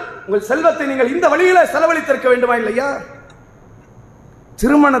என்றால் உங்கள் செல்வத்தை நீங்கள் இந்த வழியில செலவழித்திருக்க வேண்டுமா இல்லையா?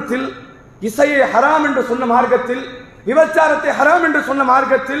 திருமணத்தில் இசையை ஹராம் என்று சொன்ன மார்க்கத்தில், விபச்சாரத்தை ஹராம் என்று சொன்ன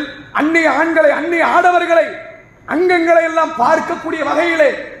மார்க்கத்தில், அந்நிய ஆண்களை அந்நிய ஆடவர்களை அங்கங்களை எல்லாம் பார்க்கக்கூடிய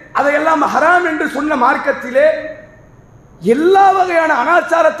வகையிலே அதையெல்லாம் ஹராம் என்று சொன்ன மார்க்கத்திலே எல்லா வகையான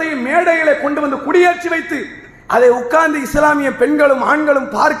அனாச்சாரத்தையும் மேடைகளை கொண்டு வந்து குடியேற்றி வைத்து அதை உட்கார்ந்து இஸ்லாமிய பெண்களும் ஆண்களும்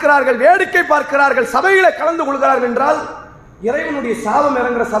பார்க்கிறார்கள், வேடிக்கை பார்க்கிறார்கள், சபையில கலந்து கொள்கிறார்கள் என்றால் இறைவனுடைய சாபம்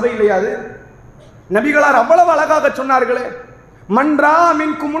இறங்குற சபை இல்லையாது? நபிகளார் அவ்வளவு அழகாக சொன்னார்களே, மன்றா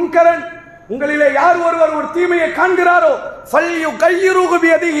மின்கு முன்கரன், உங்களிலே யார் ஒருவர் ஒரு தீமையை காண்கிறாரோ ஃபல்யுகையிருஹு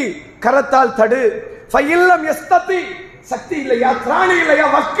பியதிஹி, கரத்தால் தடு, ஃபஇல்லம் யஸ்ததி, சக்தி இல்லையா, திராணி இல்லையா,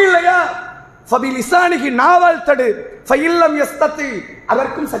 வக்கு இல்லையா, ஃபபிலிசானிஹி, நாவால் தடு, ஃபஇல்லம் யஸ்ததி,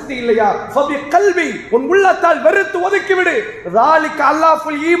 அதற்கும் சக்தி இல்லையா, ஃபபிகல்பி, உன் உள்ளத்தால் வெறுத்து ஒதுக்கிவிடு, ذالک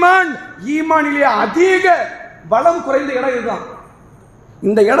அல்லாஃபுல் ஈமான், ஈமானிலே அதிக பலம் குறைந்த இடம் இதுதான்.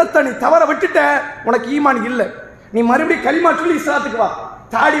 இந்த இடத்தை நீ தவற விட்டுட்ட, உனக்கு ஈமான் இல்லை. நீ மறுபடியும் கலிமா சொல்லி இஸ்லாத்துக்கு வா.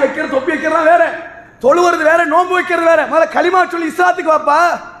 தாடி வைக்கிறது, தொப்பி வைக்கிறதா வேற, தொழுவது வேற, நோன்பு வைக்கிறது வேற. முதல்ல கலிமா சொல்லி இஸ்லாத்துக்கு வாப்பா.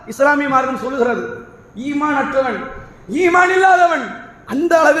 இஸ்லாமிய மார்க்கம் சொல்லுகிறது, ஈமான் அற்றவன், ஈமான் இல்லாதவன்.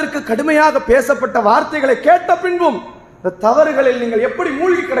 அந்த அளவிற்கு கடுமையாக பேசப்பட்ட வார்த்தைகளை கேட்ட பின்பும் இந்த தவறுகளில் நீங்கள் எப்படி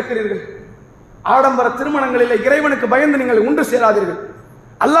மூழ்கி கிடக்கிறீர்கள்? ஆடம்பர திருமணங்களில் இறைவனுக்கு பயந்து நீங்கள் ஒன்று சேராதீர்கள்.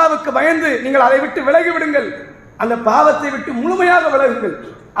 அல்லாஹ்வுக்கு பயந்து நீங்கள் அதை விட்டு விலகி விடுங்கள். அந்த பாவத்தை விட்டு முழுமையாக விலகுங்கள்.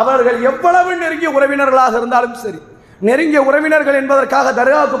 அவர்கள் எவ்வளவு நெருங்கிய உறவினர்களாக இருந்தாலும் சரி. நெருங்கிய உறவினர்கள் என்பதற்காக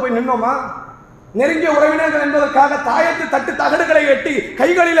தர்காவுக்கு போய் நின்னோமா? நெருங்கிய உறவினர்கள் என்பதற்காக தாயத்து தட்டு தகடுகளை வெட்டி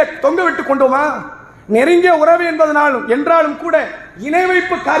கைகளிலே தொங்க விட்டு கொண்டோமா? நெருங்கிய உறவு என்பதனாலும் என்றாலும் கூட இணை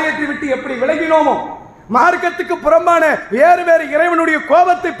வைப்பு காரியத்தை விட்டு எப்படி விலகினோமோ, மார்க்கத்துக்கு புறம்பான வேறு வேறு இறைவனுடைய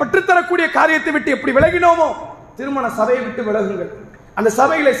கோபத்தை பெற்றுத்தரக்கூடிய காரியத்தை விட்டு எப்படி விலகினோமோ, திருமண சபையை விட்டு விலகுங்கள். அந்த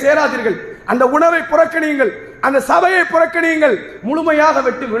சபையிலே சேராதீர்கள். அந்த உணவை புறக்கணியுங்கள், அந்த சபையை புறக்கணியுங்கள், முழுமையாக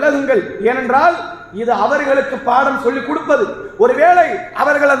விட்டு விலகுங்கள். ஏனென்றால் இது அவர்களுக்கு பாடம் சொல்லிக் கொடுப்பது. ஒருவேளை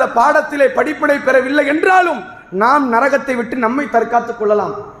அவர்கள் அந்த பாடத்திலே படிப்பினை பெறவில்லை என்றாலும் நாம் நரகத்தை விட்டு நம்மை தற்காத்துக்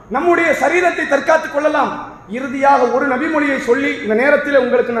கொள்ளலாம், நம்முடைய சரீரத்தை தற்காத்துக் கொள்ளலாம். இறுதியாக ஒரு நபிமொழியை சொல்லி இந்த நேரத்தில்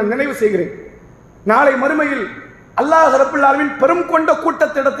உங்களுக்கு நான் நினைவு செய்கிறேன். நாளை மறுமையில் அல்லாஹ் ரப்பல் ஆலமீன் பெரும் கொண்ட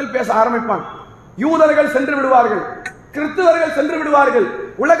கூட்டத்திடத்தில் பேச ஆரம்பிப்பான். யூதர்கள் சென்று விடுவார்கள், கிறிஸ்தவர்கள் சென்று விடுவார்கள்.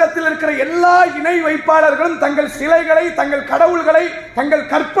 உலகத்தில் இருக்கிற எல்லா இணை வைப்பாளர்களும் தங்கள் சிலைகளை, தங்கள் கடவுள்களை, தங்கள்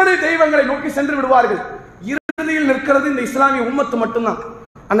கற்பனை தெய்வங்களை நோக்கி சென்று விடுவார்கள். இறுதியில் நிற்கிறது இந்த இஸ்லாமிய உம்மத்து மட்டும்தான்.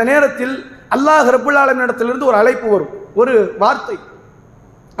 அந்த நேரத்தில் அல்லாஹ் ரப்புல் ஆலமீனிடத்திலிருந்து ஒரு அழைப்பு வரும், ஒரு வார்த்தை.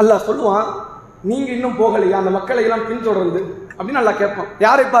 அல்லாஹ் சொல்லுவான், நீங்க இன்னும் போகலையா அந்த மக்களை எல்லாம் பின்தொடர்ந்து அப்படின்னு அல்லாஹ் கேட்பான்.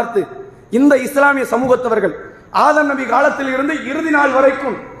 யாரை பார்த்து? இந்த இஸ்லாமிய சமூகத்தவர்கள் ஆதம் நபி காலத்தில் இருந்து இறுதி நாள்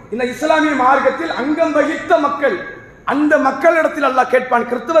வரைக்கும் இந்த இஸ்லாமிய மார்க்கத்தில் அங்கம் வகித்த மக்கள். அந்த மக்களிடத்தில் அல்லாஹ் கேட்பான்,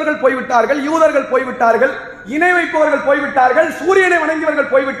 கிறிஸ்தவர்கள் போய்விட்டார்கள், யூதர்கள் போய்விட்டார்கள், இணை வைப்பவர்கள் போய்விட்டார்கள், சூரியனை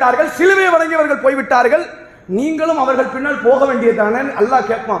வணங்கியவர்கள் போய்விட்டார்கள், சிலுவையை வணங்கியவர்கள் போய்விட்டார்கள், நீங்களும் அவர்கள் பின்னால் போக வேண்டியதானே அல்லாஹ்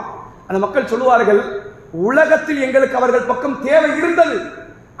கேட்பான். அந்த மக்கள் சொல்லுவார்கள், உலகத்தில் எங்களுக்கு அவர்கள் பக்கம் தேவை இருந்தது,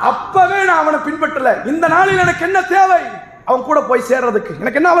 அப்பவே நான் அவனை பின்பற்றல, இந்த நாளில் எனக்கு என்ன தேவை, அவன் கூட போய் சேர்றதுக்கு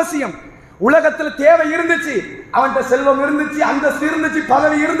எனக்கு என்ன அவசியம்? உலகத்தில் தேவை இருந்துச்சு, அவன்கிட்ட செல்வம் இருந்துச்சு, அந்தஸ்து இருந்துச்சு,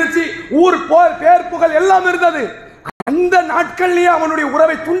 பதவி இருந்துச்சு, ஊர் பேர் புகழ் எல்லாம் இருந்தது. அந்த நாட்கள்லயே அவனுடைய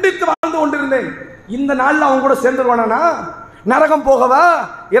உறவை துண்டித்து வாழ்ந்து கொண்டிருந்தேன். இந்த நாள்ல அவன் கூட சேர்ந்துருவானா? நரகம் போகவா?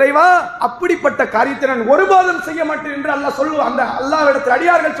 இறைவா, அப்படிப்பட்ட காரியத்தை நான் ஒருபோதும் செய்ய மாட்டேன் என்று அல்லாஹ் சொல்லுவார். அந்த அல்லாஹ்விடத்தில்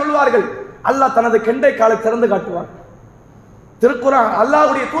அடியார்கள் சொல்லுவார்கள். அல்லாஹ் தனது கெண்டை காலை திறந்து காட்டுவார். திருக்குரான்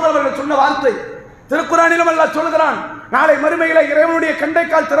அல்லாஹ்வுடைய தூதர்கள் சொன்ன வார்த்தை. திருக்குரானிலும் அல்லாஹ் சொல்கிறான், நாளை மறுமையில இறைவனுடைய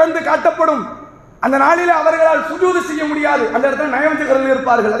கெண்டைக்கால் திறந்து காட்டப்படும். அந்த நாளில அவர்களால் சுஜூது செய்ய முடியாது. அந்த இடத்துல நயவஞ்சகர்கள்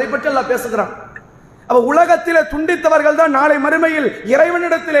இருப்பார்கள். அதை பற்றி அல்லாஹ் பேசுகிறான். அப்ப உலகத்திலே துண்டித்தவர்கள் தான் நாளை மறுமையில்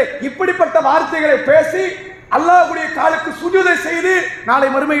இறைவனிடத்திலே இப்படிப்பட்ட வார்த்தைகளை பேசி அல்லாஹ்வுடைய காலுக்கு சுஜூதை செய்து நாளை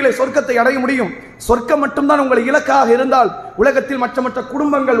மறுமையிலே சொர்க்கத்தை அடைய முடியும். சொர்க்கம் மட்டும்தான் உங்கள் இலக்காக இருந்தால் உலகத்தில் மற்ற மற்ற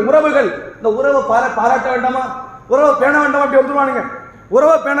குடும்பங்கள், உறவுகள், இந்த உறவை பாராட்ட வேண்டாமா, உறவை பேண வேண்டாமா, அப்படி வந்துருவானுங்க.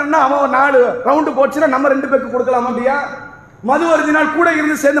 உறவை பேணன்னா அவன் 4 ரவுண்டு போச்சுன்னா நம்ம 2 பேருக்கு கொடுக்கலாம் அப்படியா? மது அருந்தினால் கூட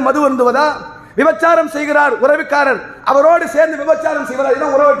இருந்து சேர்ந்து மது அருந்துவதா? விபச்சாரம் செய்கிறார் உறவுக்காரர், அவரோடு சேர்ந்து விபச்சாரம் செய்வதா?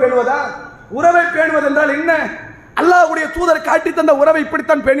 இதுதான் உறவை பேணுவதா? உறவை பேணுவது என்றால் என்ன? அல்லாஹ்வுடைய தூதர் காட்டி தந்த உறவை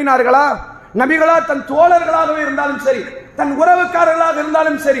இப்படித்தான் பேணினார்களா? நபிகளா தன் தோழர்களாகவே இருந்தாலும் சரி, தன் உறவுக்காரர்களாக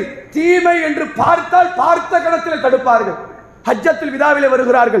இருந்தாலும் சரி, தீமை என்று பார்த்தால் பார்த்த கணத்தில் தடுப்பார்கள். ஹஜ்ஜத்தில் விதாவிலே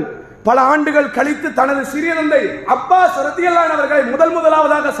வருகிறார்கள். பல ஆண்டுகள் கழித்து தனது சிறிய தந்தை அப்பாஸ் ரலியல்லாஹு அவர்களை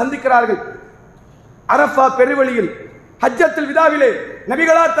முதலாவதாக சந்திக்கிறார்கள். அரஃபா பெருவெளியில் ஹஜ்ஜத்தில் விதாவிலே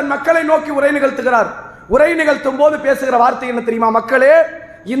நபிகளா தன் மக்களை நோக்கி உரை நிகழ்த்துகிறார். உரை நிகழ்த்தும் போது பேசுகிற வார்த்தை என்ன தெரியுமா? மக்களே,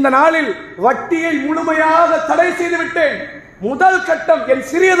 இந்த நாளில் வட்டியை முழுமையாக தடை செய்து விட்டேன். முதல் கட்டம் என்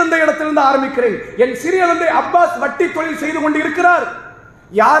சிறிய தந்தை இடத்திலிருந்து ஆரம்பிக்கிறேன். என் சிறிய தந்தை அப்பாஸ் வட்டி தொழில் செய்து கொண்டு இருக்கிறார்.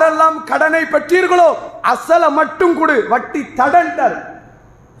 யாரெல்லாம் கடனை பெற்றீர்களோ அசல மட்டும் கொடு, வட்டி தடன்டர்.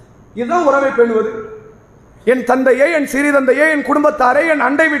 இதுதான் உறவை பேணுவது. என் தந்தையை, என் சிறிய தந்தையை, என் குடும்பத்தாரை, என்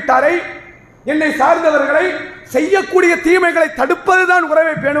அண்டை வீட்டாரை, என்னை சார்ந்தவர்களை செய்யக்கூடிய தீமைகளை தடுப்பதுதான்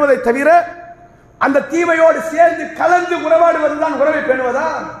உறவை பேணுவதை தவிர அந்த தீமையோடு சேர்ந்து கலந்து உறவாடுவதுதான் உறவை பேணுவதா?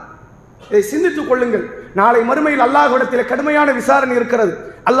 இதை சிந்தித்துக் கொள்ளுங்கள். நாளை மறுமையில் அல்லாஹ்விடத்தில் கடுமையான விசாரணை இருக்கிறது.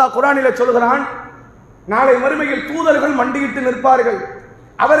 அல்லாஹ் குர்ஆனிலே சொல்கிறான், நாளை மறுமையில் தூதர்கள் மண்டியிட்டு நிற்பார்கள்.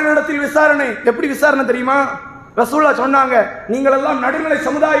 அவர்களிடத்தில் விசாரணை. எப்படி விசாரணை தெரியுமா? ரசூலுல்லாஹ் சொன்னாங்க, நீங்கள் எல்லாம் நடுநிலை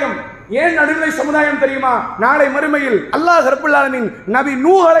சமுதாயம். ஏன் நடுநிலை சமுதாயம் தெரியுமா? நாளை மறுமையில் அல்லாஹ் ரப்புல் ஆலமீன் நபி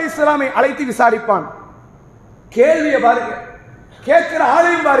நூஹ் அலைஹிஸ்ஸலாமை அழைத்து விசாரிப்பான். கேள்வியை பாருங்க, கேட்கிற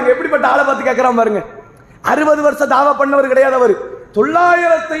ஆளையும் பாருங்க, எப்படிப்பட்ட ஆளை பார்த்து கேட்கிறான் பாருங்க. 60 வருஷம் தாவா பண்ணவர் கிடையாது அவர்.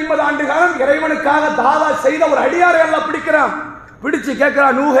 950 ஆண்டு காலம் இறைவனுக்காக தாவா செய்த ஒரு அடியாரை எல்லாம் பிடிக்கிறான். பிடிச்சு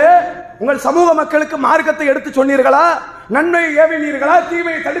கேட்கிறான், நூஹே, உங்கள் சமூக மக்களுக்கு மார்க்கத்தை எடுத்து சொன்னீர்களா? நன்மையை ஏவினீர்களா?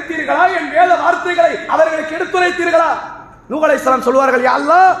 தீமையை தடுத்தீர்களா? என் வேத வார்த்தைகளை அவர்களுக்கு எடுத்துரைத்தீர்களா? நூஹ் அலைஹிஸ்ஸலாம் சொல்வார்கள், யா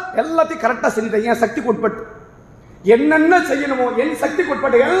அல்லாஹ், எல்லாத்தையும் கரெக்டா செஞ்சுட்டேன், என் சக்திக்கு உட்பட்டு என்னென்ன செய்யணுமோ என் சக்திக்கு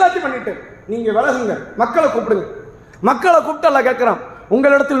உட்பட்டு எல்லாத்தையும் பண்ணிட்டு நீங்க விலகுங்க, மக்களை கூப்பிடுங்க. மக்களை கூப்பிட்டு அல்லாஹ் கேட்கிறான்,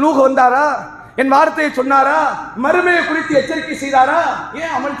 உங்களிடத்தில் நூஹ் வந்தாரா? என் வார்த்தையை சொன்னாரா? மறுமையை குறித்து எச்சரிக்கை செய்தாரா?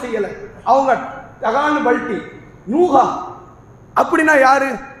 ஏன் அமல் செய்யல? அவங்க தகான்னு பல்ட்டி. நூஹா அப்படின்னா யாரு?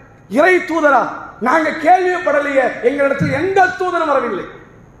 இறை தூதரா? நாங்க கேள்விப்படலையே, எங்களிடத்தில் எந்த தூதரும் வரவில்லை.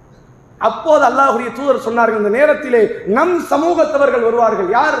 அப்போது அல்லாஹ்வுடைய தூதர் சொன்னார்கள், இந்த நேரத்திலே நம் சமூகத்தவர்கள் வருவார்கள்.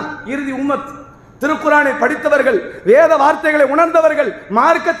 யார்? இறுதி உம்மத். திருக்குரானை படித்தவர்கள், வேத வார்த்தைகளை உணர்ந்தவர்கள்,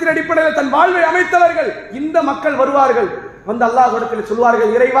 மார்க்கத்தின் அடிப்படையில் தன் வாழ்வை அமைத்தவர்கள், இந்த மக்கள் வருவார்கள். வந்து அல்லாஹ்விடத்தில்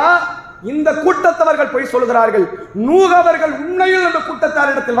சொல்வார்கள், இறைவா, இந்த கூட்டத்தவர்கள் போய் சொல்கிறார்கள், நூஹ் அவர்கள் உண்மையில் அந்த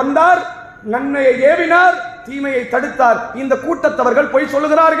கூட்டத்தாரிடத்தில் வந்தார், நன்மையை ஏவினார், தீமையை தடுத்தார். இந்த கூட்டத்தவர்கள் போய்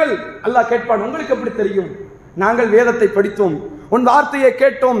சொல்லுகிறார்கள். அல்லாஹ் கேட்பான், உங்களுக்கு எப்படி தெரியும்? நாங்கள் வேதத்தை படித்தோம், உன் வார்த்தையை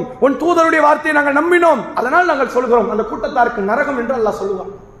கேட்டோம், உன் தூதருடைய வார்த்தையை நாங்கள் நம்பினோம், அதனால் நாங்கள் சொல்கிறோம் அந்த கூட்டத்தாருக்கு நரகம் என்று அல்லாஹ்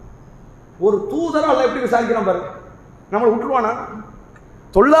சொல்லுவான். ஒரு தூதர் அல்லாஹ் எப்படி விசாரிக்கிறான் பாருங்க. நம்மளை விட்டுருவானா?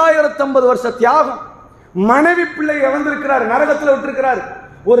 950 வருஷ தியாகம், மனைவி பிள்ளை இறந்திருக்கிறார், நரகத்தில் விட்டிருக்கிறார்.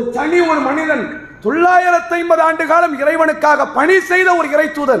 ஒரு மனிதன் 950 ஆண்டு காலம் இறைவனுக்காக பணி செய்த ஒரு இறை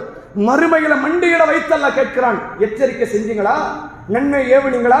தூதர் மறுமையில மண்டியிட வைத்து அல்லாஹ் கேட்கிறான், எச்சரிக்கை செஞ்சீங்களா? நன்மை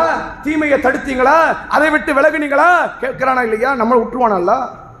ஏவுனீங்களா? தீமையை தடுத்தீங்களா? அதை விட்டு விலகுனீங்களா? கேட்கிறானா இல்லையா? நம்மளை விட்டுருவானா?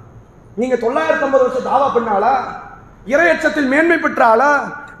 நீங்க 950 வருஷம் தாவா பண்ணாளா? இறையச்சத்தில் மேன்மை பெற்றாளா?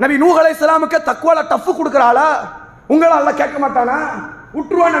 நபி நூஹ் அலைஹிஸ்ஸலாமுக்கு தக்வால டஃப் கொடுக்கறாளா? உங்களை அல்லாஹ் கேட்க மாட்டானா?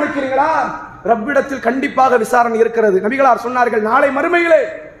 உற்றுவான்னு நினைக்கிறீங்களா? ரப்பிடத்தில் கண்டிப்பாக விசாரணை இருக்கிறது. நபிகளார் சொன்னார்கள், நாளை மறுமையிலே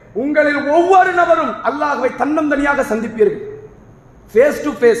உங்களில் ஒவ்வொரு நபரும் அல்லாஹ்வை தன்னந்தனியாக சந்திப்பீர்கள். ஃபேஸ்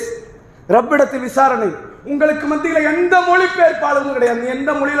டு ஃபேஸ் ரப்பிடத்தில் விசாரணை. உங்களுக்கு மத்தியில் எந்த மொழிபெயர்ப்பாளரும் கிடையாது. நீ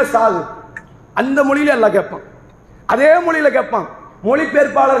எந்த மொழியில சாகு, அந்த மொழியில அல்லாஹ் கேட்பான், அதே மொழியில கேட்பான்.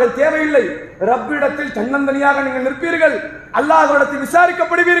 மொழிபெயர்ப்பாளர்கள் தேவையில்லை. ரப்பிடத்தில் தன்னந்தனியாக நீங்கள் நிற்பீர்கள், அல்லாஹ்விடத்தில்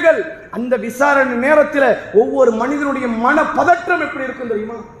விசாரிக்கப்படுவீர்கள். அந்த விசாரணை நேரத்தில் ஒவ்வொரு மனிதனுடைய மன பதற்றம் எப்படி இருக்கும்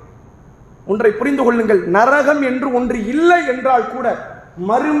தெரியுமா? ஒன்றை புரிந்து கொள்ளுங்கள், நரகம் என்று ஒன்று இல்லை என்றால் கூட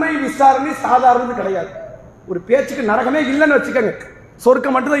மறுமை விசாரணை சாதாரணது கிடையாது. ஒரு பேச்சுக்கு நரகமே இல்லைன்னு வச்சுக்கோங்க,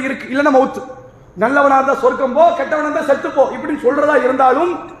 சொர்க்கம் மட்டும்தான் இருக்கு, இல்லைன்னா மவுத்து. நல்லவனா இருந்தா சொர்க்கம் போ, கெட்டவனா இருந்தா செத்து போ, இப்படின்னு சொல்றதா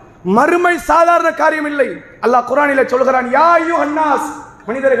இருந்தாலும் மறுமை சாதாரண காரியம் இல்லை. அல்லாஹ் குர்ஆனிலே சொல்கிறான், யா அய்யுஹன்னாஸ்,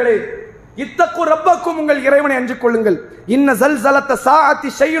 மனிதர்களே, இத்தகு ரப்பக்கும், உங்கள் இறைவனை அஞ்சிக் கொள்ளுங்கள். இன்ன ஸல்ஸலத்த ஸாஅத்தி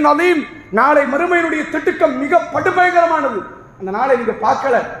ஷைஉன் அலீம், நாளை மறுமையினுடைய திட்டுக்கம் மிக படுபயங்கரமானது. அந்த நாளை நீங்க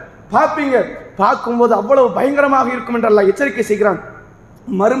பார்க்கல, பார்ப்பீங்க. பார்க்கும்போது அவ்வளவு பயங்கரமாக இருக்கும் என்று அல்லாஹ் எச்சரிக்கை செய்கிறான்.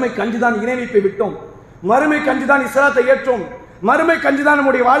 மறுமைக்கு அஞ்சுதான் இணை வைப்பை விட்டோம், மறுமைக்கு அஞ்சுதான் இஸ்லாத்தை ஏற்றோம், மறுமைக்கு அஞ்சுதான்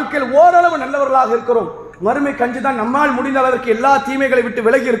நம்முடைய வாழ்க்கையில் ஓரளவு நல்லவர்களாக இருக்கிறோம், மறுமைக்கு அஞ்சு தான் நம்மால் முடிந்த அளவிற்கு எல்லா தீமைகளை விட்டு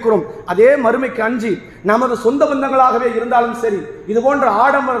விலகி இருக்கிறோம். அதே மறுமைக்கு அஞ்சி நமது சொந்த பந்தங்களாகவே இருந்தாலும் சரி, இது போன்ற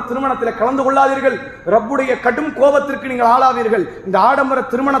ஆடம்பர திருமணத்தில் கலந்து கொள்ளாதீர்கள். ரப்புடைய கடும் கோபத்திற்கு நீங்கள் ஆளாவீர்கள். இந்த ஆடம்பர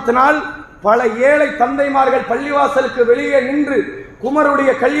திருமணத்தினால் பல ஏழை தந்தைமார்கள் பள்ளிவாசலுக்கு வெளியே நின்று,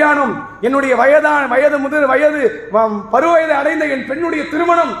 குமருடைய கல்யாணம், என்னுடைய வயது பருவயதை அடைந்த என் பெண்ணுடைய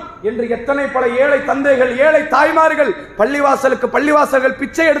திருமணம் என்று எத்தனை பல ஏழை தந்தைகள், ஏழை தாய்மார்கள் பள்ளிவாசல்கள்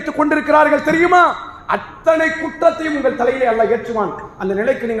பிச்சை எடுத்துக் கொண்டிருக்கிறார்கள் தெரியுமா? அத்தனை குற்றத்தையும் உங்கள் தலையிலே அல்லாஹ் ஏற்றுவான். அந்த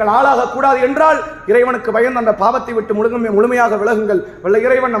நிலைக்கு நீங்கள் ஆளாக கூடாது என்றால் இறைவனுக்கு பயந்து அந்த பாவத்தை விட்டு முழுமையாக விலகுங்கள். வல்ல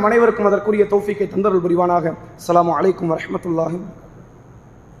இறைவன் நம் அனைவருக்கும் அதற்குரிய தௌஃபீக்கை தந்தருள் புரிவானாக. அஸ்ஸலாமு அலைக்கும் வரஹ்மத்துல்லாஹி.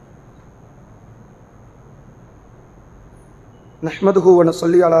 நஹ்மதுஹு வ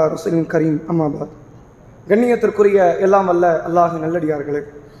நஸல்லி அலா ரசூலின் கரீம். அம்மா பாத். கண்ணியத்திற்குரிய எல்லாம் வல்ல அல்லாஹ் நல்லடியார்களே,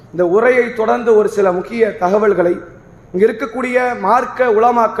 இந்த உரையை தொடர்ந்து ஒரு சில முக்கிய தகவல்களை இங்கு இருக்கக்கூடிய மார்க்க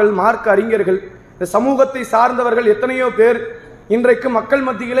உலமாக்கள், மார்க்க அறிஞர்கள், இந்த சமூகத்தை சார்ந்தவர்கள் எத்தனையோ பேர் இன்றைக்கு மக்கள்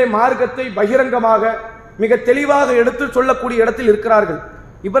மத்தியிலே மார்க்கத்தை பகிரங்கமாக மிக தெளிவாக எடுத்து சொல்லக்கூடிய இடத்தில் இருக்கிறார்கள்.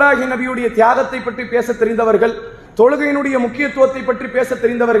 இப்ராஹிம் நபியுடைய தியாகத்தை பற்றி பேச தெரிந்தவர்கள், தொழுகையினுடைய முக்கியத்துவத்தை பற்றி பேச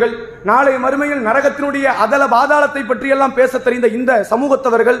தெரிந்தவர்கள், நாளை மறுமையில் நரகத்தினுடைய அதல பாதாளத்தை பற்றி எல்லாம் பேச தெரிந்த இந்த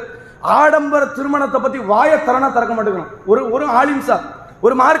சமூகத்தவர்கள் ஆடம்பர திருமணத்தை பத்தி வாய திறக்க மாட்டேங்கிறோம். ஒரு ஆலிம்சா,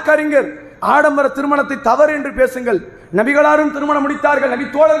 ஒரு மார்க்க அறிஞர் ஆடம்பர திருமணத்தை தவறு என்று பேசுங்கள். நபிகளாரும் திருமணம் முடித்தார்கள், நபி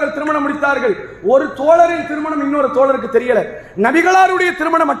தோழர்கள் திருமணம் முடித்தார்கள். ஒரு தோழரின் திருமணம் இன்னொரு தோழருக்கு தெரியல, நபிகளாருடைய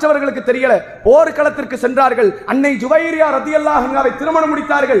திருமணம் மற்றவர்களுக்கு தெரியல. போர்க்களத்திற்கு சென்றார்கள், அன்னை ஜுவைரியா ரலியல்லாஹு அன்ஹாவை திருமணம்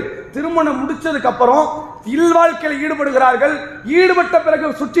முடித்தார்கள். திருமணம் முடிச்சதுக்கு அப்புறம் இல்வாழ்க்கையில் ஈடுபடுகிறார்கள். ஈடுபட்ட பிறகு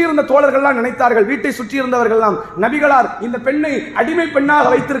சுற்றி இருந்த தோழர்கள் நினைத்தார்கள், வீட்டை சுற்றி இருந்தவர்கள் நபிகளார் இந்த பெண்ணை அடிமை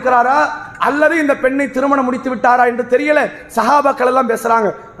பெண்ணாக வைத்திருக்கிறாரா அல்லது இந்த பெண்ணை திருமணம் முடித்து விட்டாரா என்று தெரியல. சஹாபாக்கள் எல்லாம் பேசுறாங்க,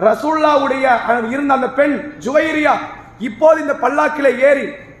 ரசூலுல்லாஹ்வுடைய இருந்த அந்த பெண் ஜுவைரியா இப்போது இந்த பல்லாக்கிலே ஏறி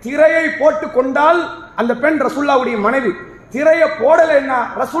திரையை போட்டு கொண்டால் அந்த பெண் ரசூலுல்லாஹ்வுடைய மனைவி, திரையை போடலைன்னா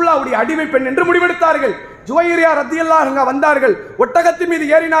ரசூலுல்லாஹ்வுடைய அடிமை பெண் என்று முடிவெடுத்தார்கள். ஜுவைரியா ரலியல்லாஹு அன்ஹா வந்தார்கள், ஒட்டகத்தின் மீது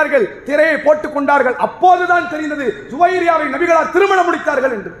ஏறினார்கள், திரையை போட்டுக் கொண்டார்கள். அப்போதுதான் தெரிந்தது ஜுவைரியாவை நபிகளார் திருமணம்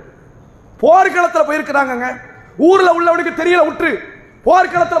முடித்தார்கள் என்று. போர்க்களத்தில் போயிருக்கிறாங்க, ஊர்ல உள்ளவனுக்கு தெரியல, உற்று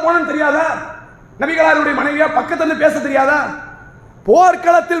போர்க்களத்தில் போனன்னு தெரியாதா? நபிகளாருடைய மனைவியா பக்கத்துல பேச தெரியாதா?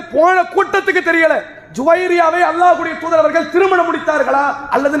 போர்க்களத்தில் போன கூட்டத்துக்கு தெரியல ஜுவைரியாவை அல்லாஹ்வுடைய தூதர் அவர்கள் திருமணம் முடித்தார்களா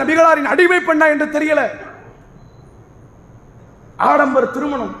அல்லது நபிகளாரின் அடிமை பெண்ணா என்று தெரியல. ஆடம்பர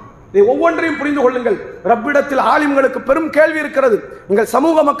திருமணம், இதை ஒவ்வொன்றையும் புரிந்து கொள்ளுங்கள். ரப்பிடத்தில் ஆலிம்களுக்கு பெரும் கேள்வி இருக்கிறது. நீங்கள்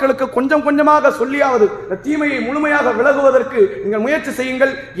சமூக மக்களுக்கு கொஞ்சம் கொஞ்சமாக சொல்லியாவது இந்த தீமையை முழுமையாக விலகுவதற்கு நீங்கள் முயற்சி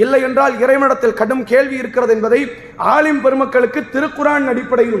செய்யுங்கள். இல்லை என்றால் இறைவனிடத்தில் கடும் கேள்வி இருக்கிறது என்பதை ஆலிம் பெருமக்களுக்கு திருக்குர்ஆன்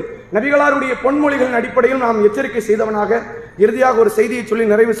அடிப்படையிலும் நபிகளாருடைய பொன்மொழிகளின் அடிப்படையிலும் நாம் எச்சரிக்கை செய்தவனாக இறுதியாக ஒரு செய்தியை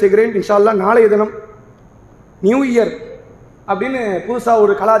சொல்லி நிறைவு செய்கிறேன். இன்ஷா அல்லாஹ் நாளைய தினம் நியூ இயர் அப்படின்னு புதுசா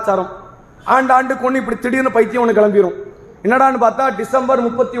ஒரு கலாச்சாரம், ஆண்டுக்கு ஒன்று இப்படி திடீர்னு பைத்தியம் ஒன்று கிளம்பிடும். என்னடான்னு பார்த்தா டிசம்பர்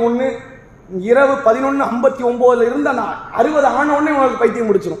 31 இரவு 11:59 இருந்து அந்த 60 ஆன உடனே உங்களுக்கு பைத்தியம்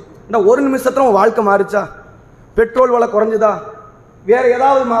முடிச்சிடும். இந்த ஒரு நிமிஷத்துல உன் வாழ்க்கை மாறிச்சா? பெட்ரோல் விலை குறைஞ்சுதா? வேற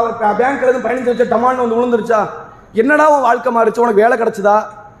ஏதாவது பேங்க்ல இருந்து பயணிச்சு வச்ச டமான்னு வந்து விழுந்துருச்சா? என்னடா உன் வாழ்க்கை மாறிச்சு? உனக்கு வேலை கிடைச்சதா?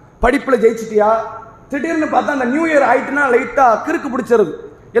 படிப்புல ஜெயிச்சிட்டியா? திடீர்னு பார்த்தா அந்த நியூ இயர் ஆயிட்டுனா லைட்டா கிறுக்கு பிடிச்சிருது.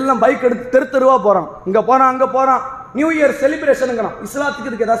 எல்லாம் பைக் எடுத்து தெருவா போறான், இங்க போறான் அங்க போறான். New year செலிப்ரேஷனுங்கிறான். இஸ்லாத்துக்கு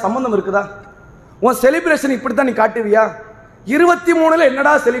இதுக்கு ஏதாவது சம்பந்தம் இருக்குதா? உன் செலிப்ரேஷன் இப்படித்தான் நீ காட்டுவியா? 23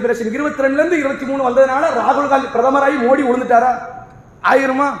 என்னடா செலிப்ரேஷன்? 22 இருந்து 23 வந்ததுனால ராகுல் காந்தி பிரதமராகி மோடி விழுந்துட்டாரா?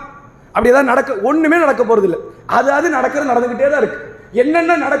 ஆயிருமா? அப்படியேதான் நடக்க, ஒண்ணுமே நடக்க போறது இல்லை. அது நடக்கிறது நடந்துகிட்டே தான் இருக்கு.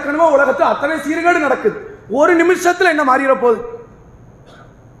 என்னென்ன நடக்கணுமோ உலகத்தில் அத்தனை சீர்கேடு நடக்குது. ஒரு நிமிஷத்துல என்ன மாறிட போகுது?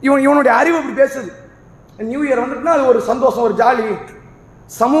 இவனுடைய அறிவு இப்படி பேசுது. நியூ இயர் வந்துட்டுனா அது ஒரு சந்தோஷம், ஒரு ஜாலி.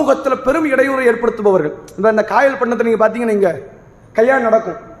 சமூகத்தில் பெரும் இடையூறு ஏற்படுத்துபவர்கள். இந்த காயல் பண்ணத்தை நீங்க பாத்தீங்கன்னா, இங்க கல்யாணம்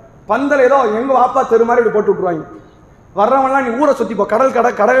நடக்கும், பந்தல் ஏதோ எங்க வாப்பா தெரு மாதிரி இப்படி போட்டு விட்டுருவாங்க. வர்றவங்கலாம் நீ ஊரை சுத்தி போ,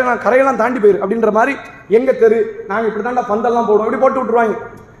 கரையெல்லாம் தாண்டி போயிரு அப்படின்ற மாதிரி எங்க தெரு, நாங்க இப்படி தாண்டா பந்தல்லாம் போடுவோம், இப்படி போட்டு விட்டுருவாங்க.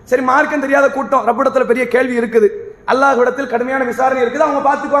 சரி, மார்க்கம் தெரியாத கூட்டம், ரப்பிடத்துல பெரிய கேள்வி இருக்குது, அல்லாஹ்விடத்தில் கடுமையான விசாரணை இருக்குது, அவங்க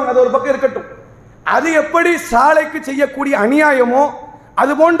பார்த்துக்குவாங்க, அது ஒரு பக்கம் இருக்கட்டும். அது எப்படி சாலைக்கு செய்யக்கூடிய அநியாயமோ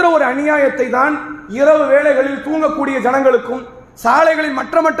அது போன்ற ஒரு அநியாயத்தை தான் இரவு வேளைகளில் தூங்கக்கூடிய ஜனங்களுக்கும் சாலைகளில்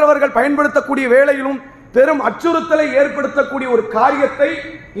மற்றவர்கள் பயன்படுத்தக்கூடிய வேளையிலும் பெரும் அச்சுறுத்தலை ஏற்படுத்தக்கூடிய ஒரு காரியத்தை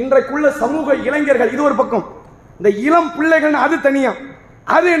இன்றைக்குள்ள சமூக இளைஞர்கள், இது ஒரு பக்கம், இந்த இளம் பிள்ளைகள் அது தனியா,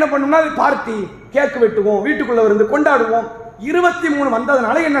 அது என்ன பண்ணும்னா, அது பார்ட்டி, கேக்கு வெட்டுவோம், வீட்டுக்குள்ள இருந்து கொண்டாடுவோம். 23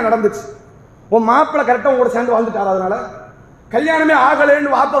 வந்ததுனால என்ன நடந்துச்சு? உன் மாப்பிள்ள கரெக்டா உங்களோட சேர்ந்து வாழ்ந்துட்டாரா? அதனால கல்யாணமே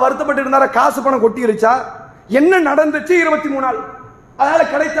ஆகலன்னு வாப்ப வருத்தப்பட்டு இருந்தாரா? காசு பணம் கொட்டிருச்சா? என்ன நடந்துச்சு 23 நாள்? அதனால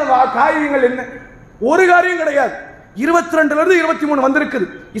கிடைத்த காரியங்கள் என்ன? ஒரு காரியம் கிடையாது. 22ல இருந்து 23 வந்திருக்குது.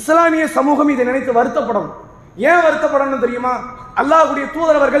 இஸ்லாமிய சமூகம் இதை நினைத்து வருத்தப்படணும். ஏன் வருத்தப்படணும் தெரியுமா? அல்லாஹ்வுடைய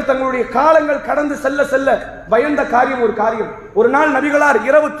தூதரவர்கள் தங்களுடைய காலங்கள் கடந்து செல்ல செல்ல பயந்த காரியம் ஒரு காரியம். ஒரு நாள் நபிகளார்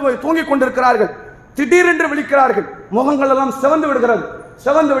இரவு தூங்கிக் கொண்டிருக்கிறார்கள், திடீரென்று விழிக்கிறார்கள், முகங்கள் எல்லாம் சிவந்து விடுகிறது.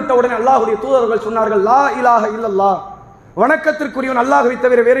 சிவந்து விட்ட உடனே அல்லாஹ்வுடைய தூதர்கள் சொன்னார்கள், லா இலாஹ இல்லல்லாஹ், வணக்கத்திற்குரியவன் அல்லாஹ்வை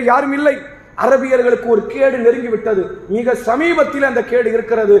தவிர வேறு யாரும் இல்லை. அரபியர்களுக்கு ஒரு கேடு நெருங்கி விட்டது, மிக சமீபத்தில் அந்த கேடு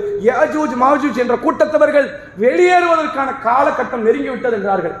இருக்கிறது. யாஜூஜ் மாஜூஜ் என்ற கூட்டத்தவர்கள் வெளியேறுவதற்கான காலகட்டம் நெருங்கி விட்டது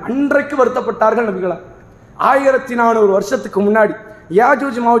என்றார்கள். அன்றைக்கு வருத்தப்பட்டார்கள் நபிகளார். 1400 வருஷத்துக்கு முன்னாடி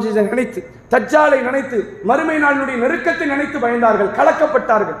யாஜூஜ் மாஜூஜை நினைத்து, தஜ்ஜாலை நினைத்து, மறுமை நாளினுடைய நெருக்கத்தை நினைத்து பயந்தார்கள்,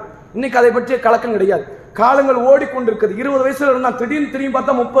 கலக்கப்பட்டார்கள். இன்னைக்கு அதை பற்றிய கலக்கம் கிடையாது. காலங்கள் ஓடிக்கொண்டிருக்கிறது. 20 வயசுல இருந்தா திடீர்னு திரும்பி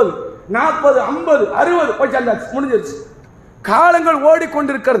பார்த்தா 30, 40, 50, 60 போய் சேர்ந்தாச்சு, முடிஞ்சிருச்சு. காலங்கள்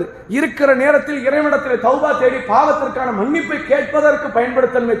ஓடிக்கொண்டிருக்கிறது. இருக்கிற நேரத்தில் இறைவனிடத்தில் தௌபா தேடி பாவத்திற்கான மன்னிப்பை கேட்பதற்கு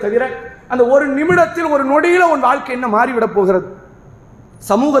பயன்படுத்தணுமே தவிர, அந்த ஒரு நிமிடத்தில் ஒரு நொடியில உன் வாழ்க்கை என்ன மாறிவிட போகிறது?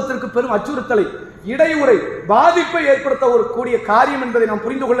 சமூகத்திற்கு பெரும் அச்சுறுத்தலை, இடையூறை, பாதிப்பை ஏற்படுத்த ஒரு கூடிய காரியம் என்பதை நாம்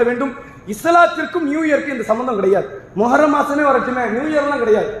புரிந்து கொள்ள வேண்டும். இஸ்லாத்திற்கும் நியூ இயர்க்கு இந்த சம்பந்தம் கிடையாது. முஹர்ரம் மாசமே வரட்டுமே, நியூ இயர்லாம்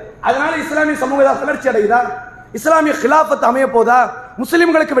கிடையாது. அதனால இஸ்லாமிய சமூக வளர்ச்சி அடையுதா? இஸ்லாமிய கிலாபத் அமைய போதா?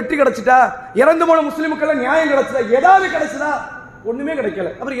 முஸ்லிம்களுக்கு வெற்றி கிடைச்சிட்டா? இறந்து போன முஸ்லிமுக்கெல்லாம் நியாயம் கிடைச்சதா? ஏதாவது கிடைச்சதா? ஒண்ணுமே கிடைக்கல.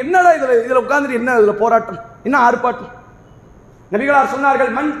 அப்புறம் என்னடா இதுல உட்கார்ந்து என்ன இதுல போராட்டம், என்ன ஆர்ப்பாட்டம்? நபிகளார்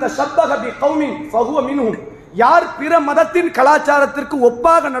சொன்னார்கள், மன் தஷப்பஹ பி கௌமின் ஃபஹுவ மின்ஹும், யார் பிற மதத்தின் கலாச்சாரத்திற்கு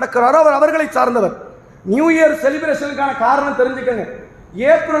ஒப்பாக நடக்கிறாரோ அவர் அவர்களை சார்ந்தவர். நியூ இயர் செலிப்ரேஷனுக்கான காரணம் தெரிஞ்சுக்கங்க.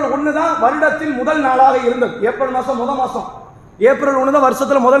 ஏப்ரல் 1 தான் வருடத்தின் முதல் நாளாக இருந்தது. ஏப்ரல் மாசம் முதல் மாசம், ஏப்ரல் 1 தான்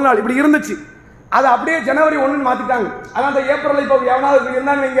வருஷத்துல முதல் நாள், இப்படி இருந்துச்சு. அது அப்படியே ஜனவரி 1 மாத்திட்டாங்க. அதான் அந்த ஏப்ரல் இப்ப எவனாவது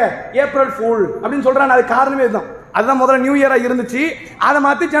இருந்தான்னு வைங்க, ஏப்ரல் ஃபூல் அப்படின்னு சொல்றாங்க. அது காரணமே இதுதான். அதுதான் முதல்ல நியூ இயரா இருந்துச்சு, அதை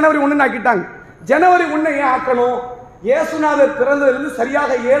மாத்தி ஜனவரி 1 ஆக்கிட்டாங்க. ஜனவரி 1 ஏன் ஆக்கணும்? இயேசுநாதர் பிறந்ததிலிருந்து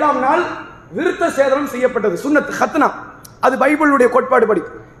சரியாக 7ஆம் நாள் விருத்த சேதனம் செய்யப்பட்டது, சுன்னத் ஹத்னா. அது பைபிளுடைய கோட்பாடு படி.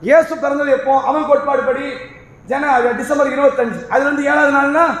 இயேசு பிறந்தது எப்போ? அவன் கோட்பாடு படி டிசம்பர் 25. அதுல இருந்து 7வது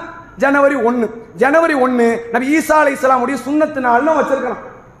நாள்னா ஜனவரி 1. ஜனவரி 1 நபி ஈசா அலைஹிஸ்ஸலாமுடைய சுன்னத்து நாள்னு வச்சிருக்கலாம்.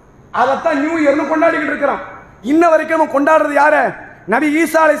 அதைத்தான் நியூ இயர்னு கொண்டாடிக்கிட்டு இருக்கிறான். இன்ன வரைக்கும் நம்ம கொண்டாடுறது யார? நபி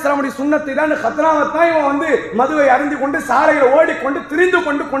ஈசா அலைஹிஸ்ஸலாமுடைய சுன்னத்தை தான், ஹத்னாவை தான் இவன் மதுவை அருந்தி கொண்டு சாலையில ஓடிக்கொண்டு திரிந்து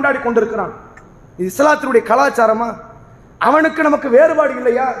கொண்டு கொண்டாடி கொண்டிருக்கிறான். இது இஸ்லாத்தினுடைய கலாச்சாரமா? அவனுக்கு நமக்கு வேறுபாடு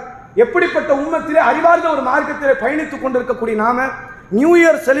இல்லையா? எப்படிப்பட்ட உம்மத்திலே அறிவார்ந்த ஒரு மார்க்கத்திலே பயணித்துக் கொண்டிருக்கக்கூடிய நாம நியூ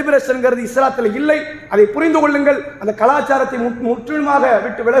இயர் செலிப்ரேஷன் இஸ்லாத்தில் இல்லை. அதை புரிந்து கொள்ளுங்கள். அந்த கலாச்சாரத்தை முற்றிலுமாக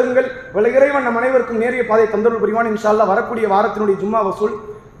விட்டு விலகுங்கள். இறைவன் நம் அனைவருக்கும் நேரிய பாதை தந்தருள் புரிவான். இன்ஷா அல்லாஹ் வரக்கூடிய வாரத்தினுடைய ஜும்மா வசூல்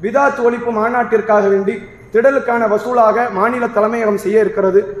பிதாத் ஒழிப்பு மாநாட்டிற்காக வேண்டி திடலுக்கான வசூலாக மாநில தலைமையகம் செய்ய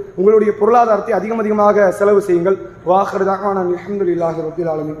இருக்கிறது. உங்களுடைய பொருளாதாரத்தை அதிகமாக செலவு செய்யுங்கள். வாஹிர் தஅவானா அல்ஹம்துலில்லாஹி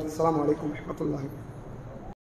ரப்பில் ஆலமீன். அஸ்ஸலாமு அலைக்கும் வரஹ்மத்துல்லாஹி.